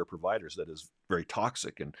healthcare providers that is very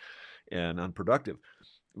toxic and unproductive.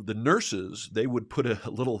 The nurses, they would put a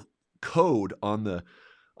little code on the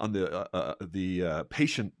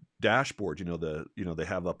patient dashboard. They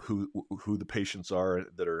have up who the patients are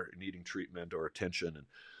that are needing treatment or attention,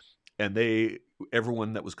 and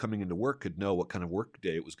everyone that was coming into work could know what kind of work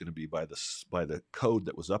day it was going to be by the code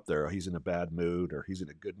that was up there. He's in a bad mood or he's in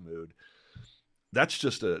a good mood. That's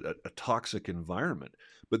just a toxic environment.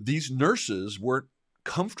 But these nurses weren't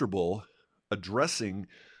comfortable addressing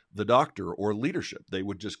the doctor or leadership. They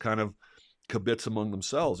would just kind of kibitz among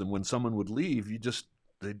themselves. And when someone would leave,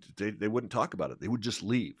 they wouldn't talk about it. They would just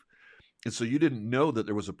leave. And so you didn't know that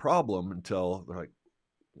there was a problem until they're like,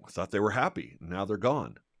 I thought they were happy. Now they're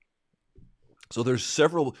gone. So there's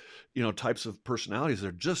several, types of personalities that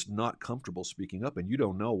are just not comfortable speaking up, and you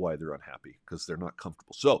don't know why they're unhappy because they're not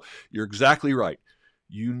comfortable. So you're exactly right.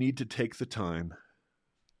 You need to take the time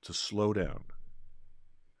to slow down,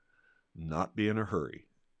 not be in a hurry.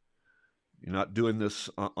 You're not doing this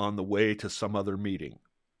on the way to some other meeting.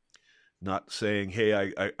 Not saying,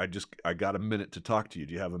 hey, I got a minute to talk to you.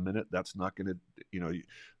 Do you have a minute? That's not going to,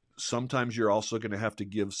 sometimes you're also going to have to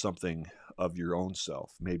give something of your own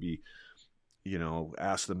self. Maybe,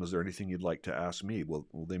 ask them, is there anything you'd like to ask me? Well,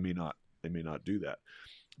 they may not do that.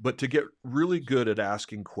 But to get really good at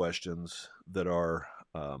asking questions that are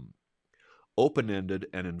open-ended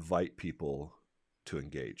and invite people to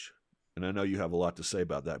engage. And I know you have a lot to say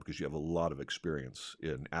about that because you have a lot of experience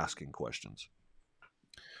in asking questions.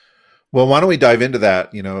 Well, why don't we dive into that?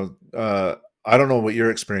 I don't know what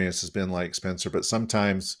your experience has been like, Spencer, but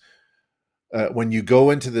sometimes when you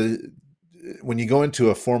go into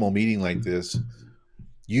a formal meeting like this,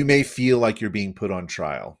 you may feel like you're being put on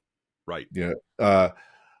trial. Right.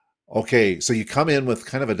 Okay, so you come in with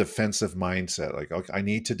kind of a defensive mindset, like, okay, I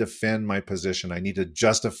need to defend my position. I need to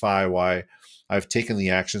justify why I've taken the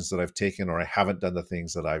actions that I've taken, or I haven't done the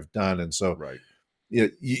things that I've done. And so Right.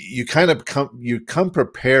 you kind of come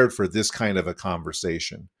prepared for this kind of a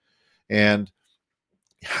conversation. And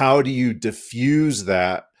how do you diffuse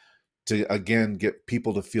that to, again, get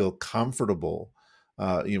people to feel comfortable?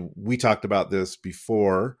 We talked about this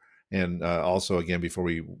before, and also again before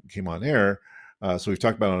we came on air. So we've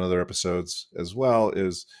talked about on other episodes as well.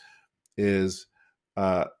 Is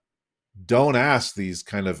don't ask these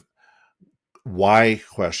kind of why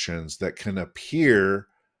questions that can appear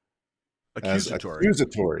as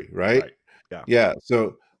accusatory, right? Yeah. Yeah.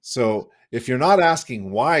 So if you're not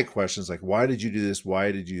asking why questions, like why did you do this,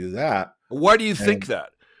 why did you do that, why do you think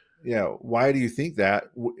that? Yeah, why do you think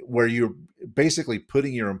that? Where you're basically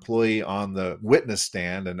putting your employee on the witness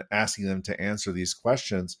stand and asking them to answer these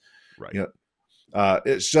questions, right?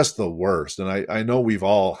 It's just the worst. And I know we've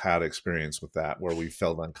all had experience with that, where we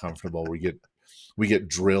felt uncomfortable. We get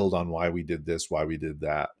drilled on why we did this, why we did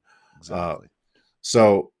that. Exactly.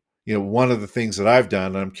 So one of the things that I've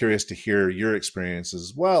done, and I'm curious to hear your experience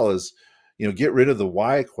as well, is get rid of the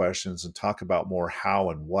why questions and talk about more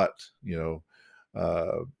how and what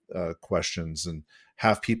questions, and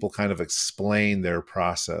have people kind of explain their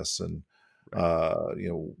process, and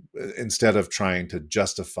instead of trying to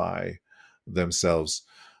justify themselves.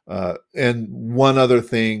 And one other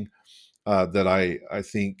thing that I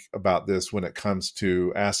think about this when it comes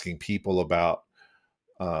to asking people about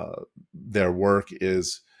their work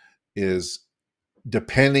is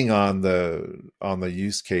depending on the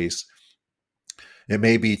use case, it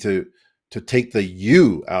may be to take the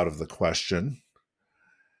you out of the question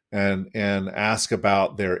and ask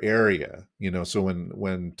about their area. So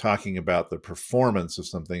when talking about the performance of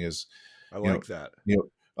something, is I like that.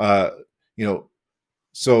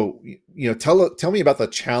 So tell me about the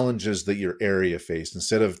challenges that your area faced,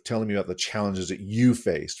 instead of telling me about the challenges that you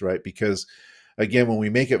faced, right? Because again, when we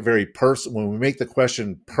make it very personal, when we make the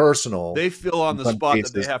question personal, they feel on the spot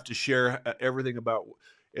cases, that they have to share everything about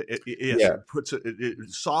it. Yes, yeah. it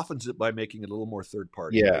softens it by making it a little more third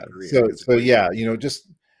party. Yeah. I agree. So yeah, just,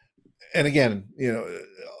 and again,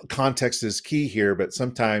 context is key here, but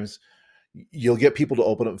sometimes you'll get people to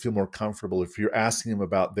open up and feel more comfortable if you're asking them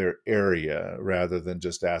about their area rather than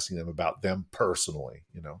just asking them about them personally.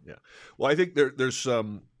 Yeah. Well, I think there's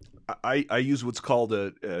some. I use what's called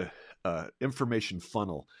a information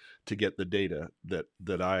funnel to get the data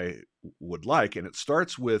that I would like, and it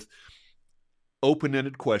starts with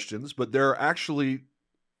open-ended questions, but there are actually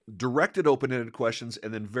directed open-ended questions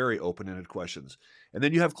and then very open-ended questions. And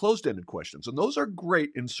then you have closed-ended questions. And those are great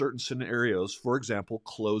in certain scenarios. For example,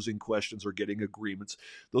 closing questions or getting agreements.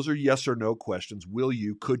 Those are yes or no questions. Will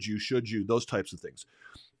you, could you, should you, those types of things.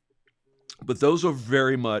 But those are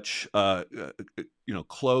very much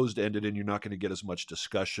closed-ended, and you're not going to get as much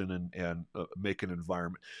discussion and make an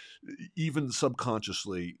environment. Even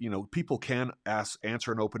subconsciously, people can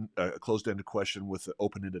answer an closed-ended question with an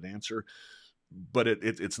open-ended answer, but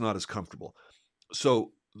it's not as comfortable.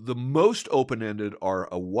 So the most open-ended are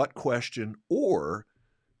a what question, or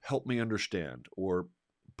help me understand, or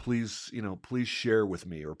please share with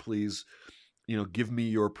me, or please, give me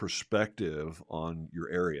your perspective on your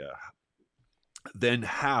area. Then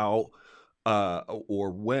how, or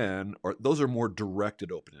when, or those are more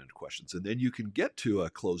directed open-ended questions. And then you can get to a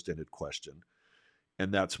closed-ended question,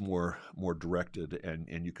 and that's more directed,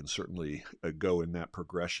 and you can certainly go in that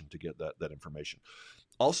progression to get that information.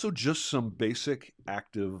 Also, just some basic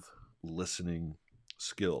active listening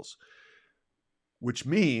skills, which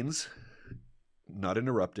means not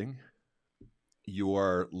interrupting. You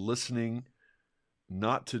are listening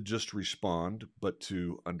not to just respond, but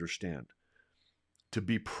to understand. To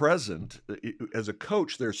be present. As a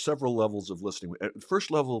coach, there are several levels of listening. The first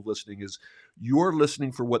level of listening is you're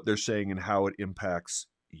listening for what they're saying and how it impacts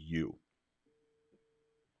you.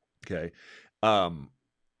 Okay.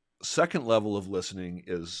 Second level of listening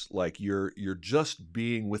is like you're just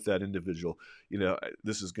being with that individual.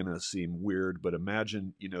 This is going to seem weird, but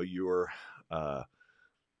imagine you're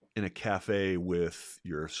in a cafe with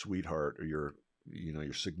your sweetheart or your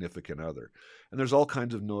significant other, and there's all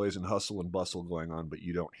kinds of noise and hustle and bustle going on, but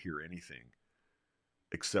you don't hear anything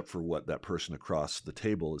except for what that person across the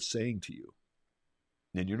table is saying to you.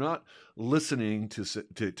 And you're not listening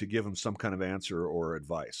to give them some kind of answer or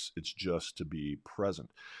advice. It's just to be present.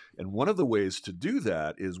 And one of the ways to do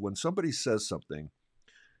that is when somebody says something,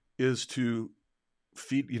 is to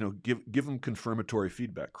give them confirmatory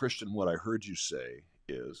feedback. Christian, what I heard you say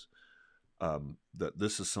is that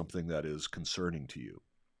this is something that is concerning to you.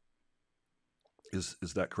 Is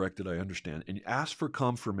that correct? Did I understand? And you ask for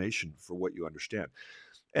confirmation for what you understand.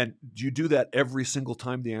 And do you do that every single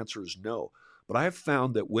time the answer is no? But I have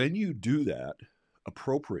found that when you do that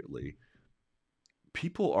appropriately,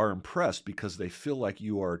 people are impressed because they feel like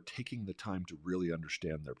you are taking the time to really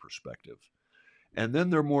understand their perspective. And then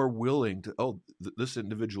they're more willing to, this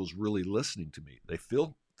individual is really listening to me. They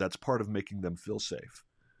feel that's part of making them feel safe.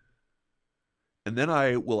 And then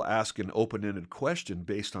I will ask an open-ended question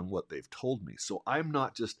based on what they've told me. So I'm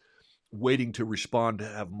not just waiting to respond to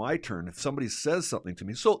have my turn. If somebody says something to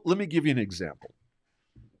me, so let me give you an example.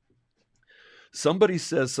 Somebody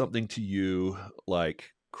says something to you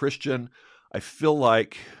like, Christian, I feel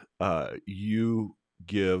like you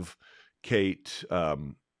give Kate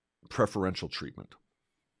preferential treatment.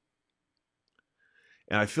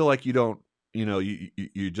 And I feel like you don't, you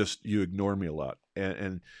ignore me a lot.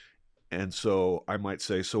 And so I might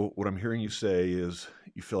say, so what I'm hearing you say is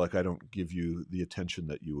you feel like I don't give you the attention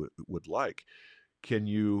that you would like. Can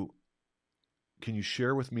you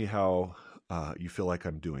share with me how you feel like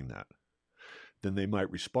I'm doing that? Then they might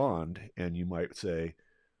respond, and you might say,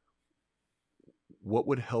 what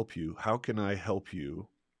would help you? How can I help you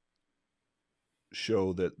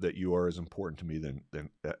show that you are as important to me than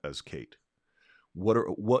as Kate?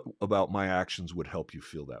 What about my actions would help you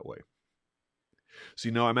feel that way? See,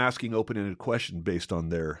 now I'm asking open-ended question based on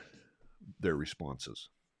their responses.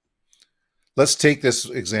 Let's take this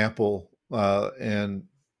example and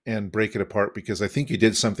break it apart, because I think you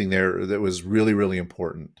did something there that was really, really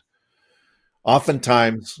important.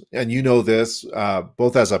 Oftentimes, and you know this,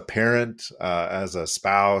 both as a parent, as a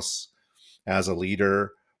spouse, as a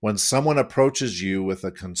leader, when someone approaches you with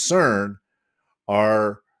a concern,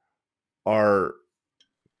 our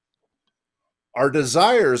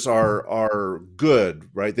desires are good,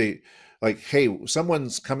 right? They like, hey,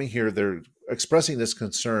 someone's coming here, they're expressing this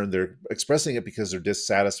concern, they're expressing it because they're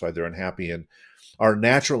dissatisfied, they're unhappy, and our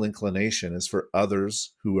natural inclination is for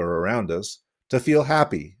others who are around us to feel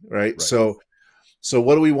happy, right? So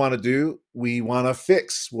what do we want to do? We want to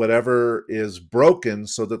fix whatever is broken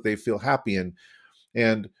so that they feel happy.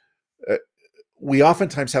 And we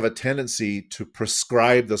oftentimes have a tendency to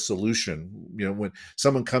prescribe the solution. When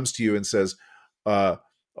someone comes to you and says, I'm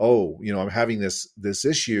having this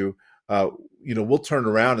issue, we'll turn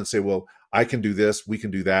around and say, well, I can do this, we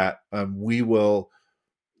can do that. We'll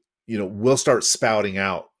start spouting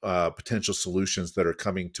out potential solutions that are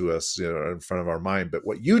coming to us in front of our mind. But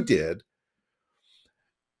what you did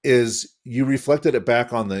is you reflected it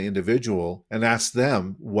back on the individual and asked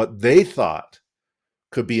them what they thought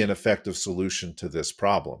could be an effective solution to this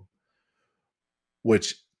problem,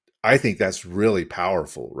 which I think that's really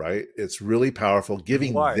powerful, right? It's really powerful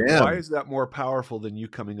giving them. Why is that more powerful than you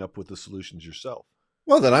coming up with the solutions yourself?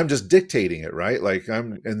 Well, then I'm just dictating it, right? Like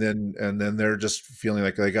and then they're just feeling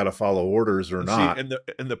like they got to follow orders or not. See,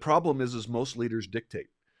 and the problem is most leaders dictate.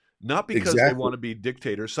 Not because they want to be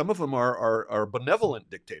dictators. Some of them are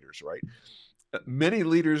benevolent dictators, right? Many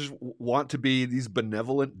leaders want to be these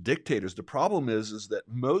benevolent dictators. The problem is that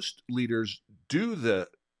most leaders do the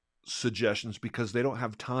suggestions because they don't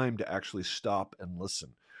have time to actually stop and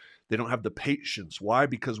listen. They don't have the patience. Why?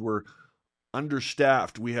 Because we're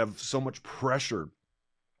understaffed. We have so much pressure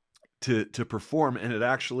to perform, and it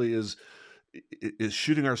actually is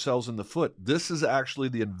shooting ourselves in the foot. This is actually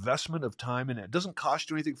the investment of time, and it doesn't cost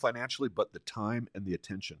you anything financially, but the time and the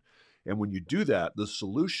attention. And when you do that, the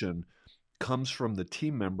solution comes from the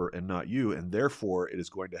team member and not you, and therefore it is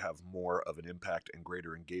going to have more of an impact and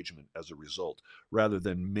greater engagement as a result, rather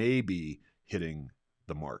than maybe hitting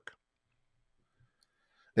the mark.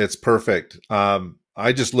 It's perfect.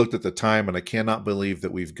 I just looked at the time, and I cannot believe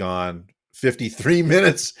that we've gone 53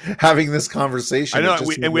 minutes having this conversation. I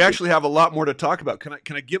know, we actually have a lot more to talk about.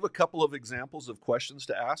 Can I give a couple of examples of questions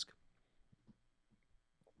to ask?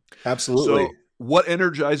 Absolutely. So, what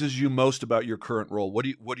energizes you most about your current role? What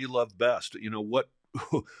do you love best?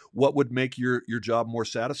 What would make your job more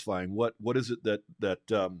satisfying? What is it that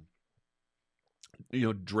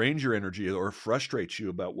drains your energy or frustrates you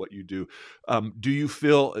about what you do? Do you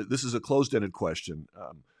feel, this is a closed-ended question,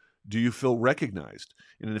 do you feel recognized?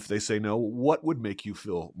 And if they say no, what would make you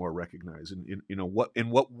feel more recognized? And in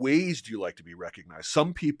what ways do you like to be recognized?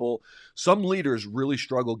 Some leaders really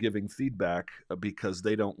struggle giving feedback because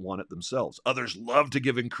they don't want it themselves. Others love to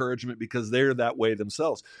give encouragement because they're that way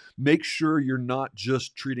themselves. Make sure you're not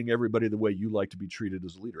just treating everybody the way you like to be treated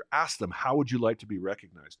as a leader. Ask them, how would you like to be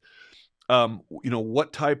recognized?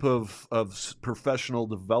 What type of professional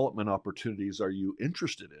development opportunities are you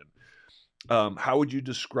interested in? How would you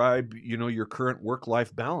describe, your current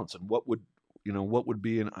work-life balance, and what would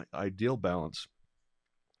be an ideal balance?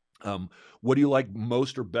 What do you like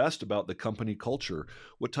most or best about the company culture?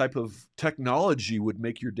 What type of technology would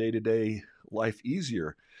make your day-to-day life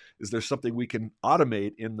easier? Is there something we can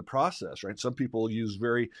automate in the process, right? Some people use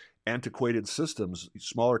very antiquated systems.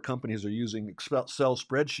 Smaller companies are using Excel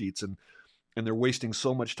spreadsheets, and they're wasting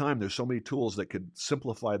so much time. There's so many tools that could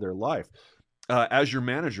simplify their life. As your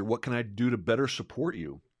manager, what can I do to better support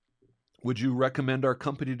you? Would you recommend our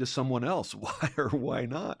company to someone else? Why or why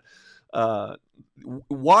not?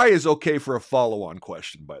 Why is okay for a follow-on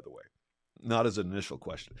question, by the way, not as an initial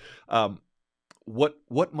question.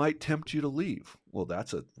 What might tempt you to leave? Well,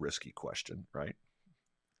 that's a risky question, right?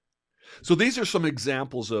 So these are some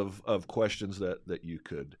examples of questions that you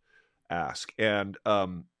could ask. And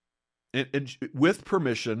with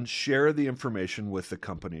permission, share the information with the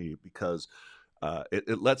company, because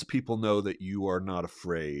it lets people know that you are not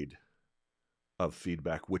afraid of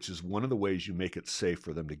feedback, which is one of the ways you make it safe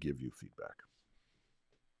for them to give you feedback.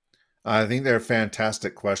 I think they're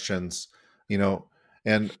fantastic questions,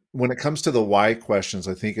 and when it comes to the why questions,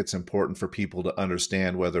 I think it's important for people to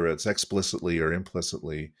understand, whether it's explicitly or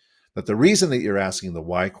implicitly, that the reason that you're asking the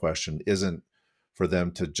why question isn't for them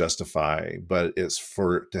to justify, but it's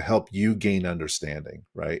to help you gain understanding,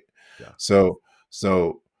 right? Yeah. So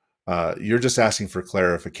you're just asking for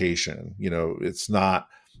clarification. It's not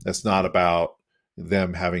about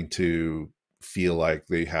them having to feel like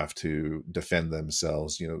they have to defend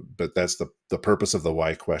themselves, but that's the purpose of the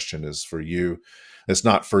why question, is for you. It's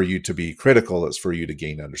not for you to be critical. It's for you to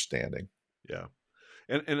gain understanding. Yeah.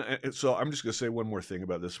 And so I'm just going to say one more thing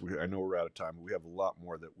about this. I know we're out of time. We have a lot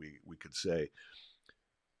more that we could say.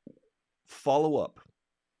 Follow up.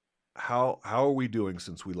 How are we doing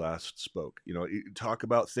since we last spoke? Talk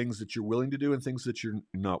about things that you're willing to do and things that you're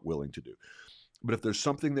not willing to do. But if there's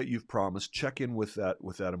something that you've promised, check in with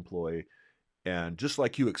that employee. And just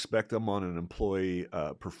like you expect them on an employee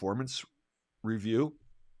performance review,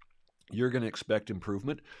 you're going to expect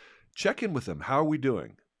improvement. Check in with them. How are we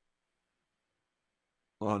doing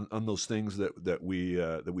on those things that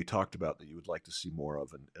we talked about that you would like to see more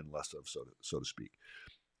of and less of, so to speak?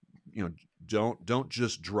 Don't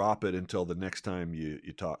just drop it until the next time you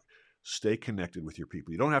talk. Stay connected with your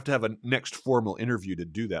people. You don't have to have a next formal interview to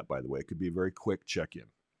do that, by the way. It could be a very quick check-in.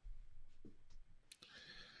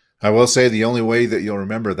 I will say the only way that you'll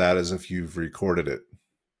remember that is if you've recorded it.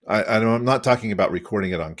 I know I'm not talking about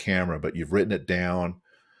recording it on camera, but you've written it down.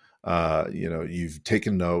 You've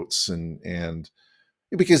taken notes, and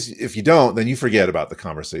because if you don't, then you forget about the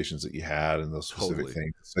conversations that you had and those specific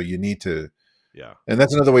things. So you need to. Yeah. And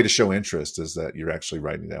that's another way to show interest, is that you're actually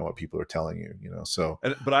writing down what people are telling you, so.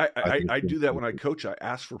 But I do that when I coach. I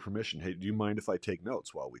ask for permission. Hey, do you mind if I take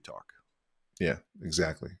notes while we talk? Yeah,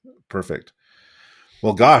 exactly. Perfect.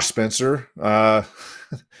 Well, gosh, Spencer,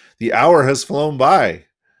 the hour has flown by.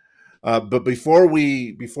 But before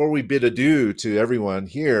we bid adieu to everyone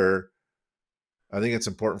here, I think it's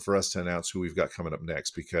important for us to announce who we've got coming up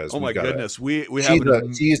next, because oh my goodness,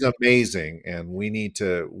 she's amazing, and we need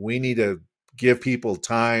to give people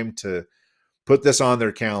time to put this on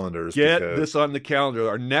their calendars. Get this on the calendar.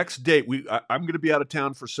 Our next date, I'm going to be out of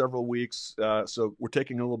town for several weeks, so we're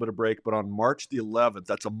taking a little bit of break. But on March the 11th,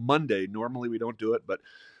 that's a Monday. Normally we don't do it, but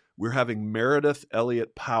we're having Meredith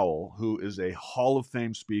Elliott Powell, who is a Hall of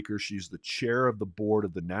Fame speaker. She's the chair of the board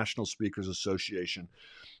of the National Speakers Association.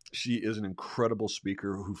 She is an incredible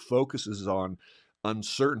speaker who focuses on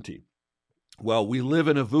uncertainty. Well, we live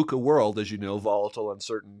in a VUCA world, as you know, volatile,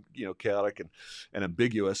 uncertain, chaotic and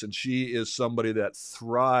ambiguous. And she is somebody that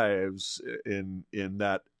thrives in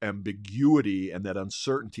that ambiguity and that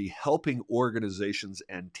uncertainty, helping organizations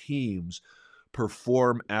and teams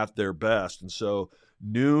perform at their best. And so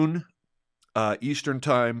noon Eastern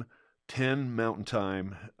time, 10 Mountain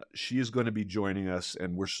time, she is going to be joining us,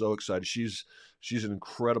 and we're so excited. She's an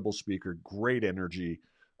incredible speaker, great energy,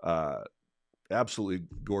 absolutely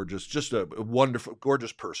gorgeous, just a wonderful,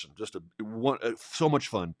 gorgeous person, so much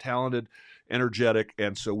fun, talented, energetic,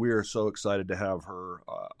 and so we are so excited to have her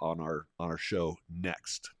on our show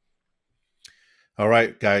next. All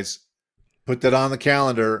right, guys, put that on the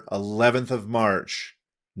calendar. 11th of March,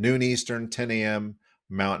 noon Eastern, 10 a.m.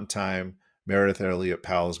 Mountain Time. Meredith Elliott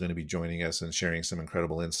Powell is going to be joining us and sharing some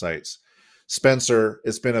incredible insights. Spencer,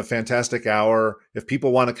 it's been a fantastic hour. If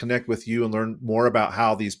people want to connect with you and learn more about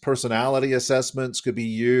how these personality assessments could be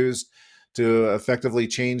used to effectively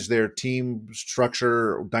change their team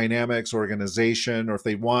structure, dynamics, organization, or if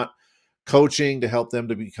they want coaching to help them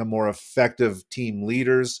to become more effective team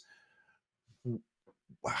leaders,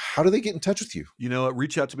 how do they get in touch with you?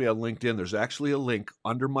 Reach out to me on LinkedIn. There's actually a link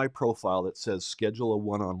under my profile that says schedule a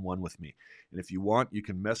one-on-one with me. And if you want, you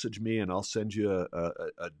can message me and I'll send you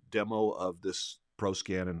a demo of this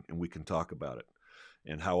ProScan and we can talk about it.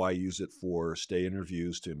 and how I use it for stay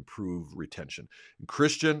interviews to improve retention. And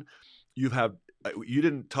Christian, you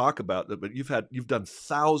didn't talk about that, but you've done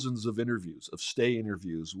thousands of interviews, of stay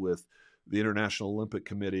interviews with the International Olympic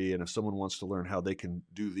Committee. And if someone wants to learn how they can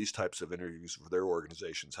do these types of interviews for their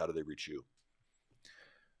organizations, how do they reach you?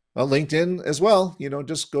 Well, LinkedIn as well.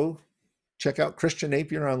 Just go check out Christian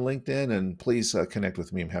Napier on LinkedIn, and please connect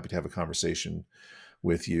with me. I'm happy to have a conversation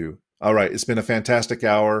with you. All right. It's been a fantastic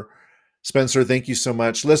hour. Spencer, thank you so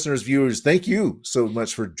much. Listeners, viewers, thank you so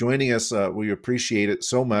much for joining us. We appreciate it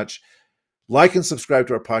so much. Like and subscribe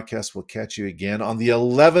to our podcast. We'll catch you again on the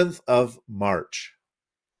 11th of March.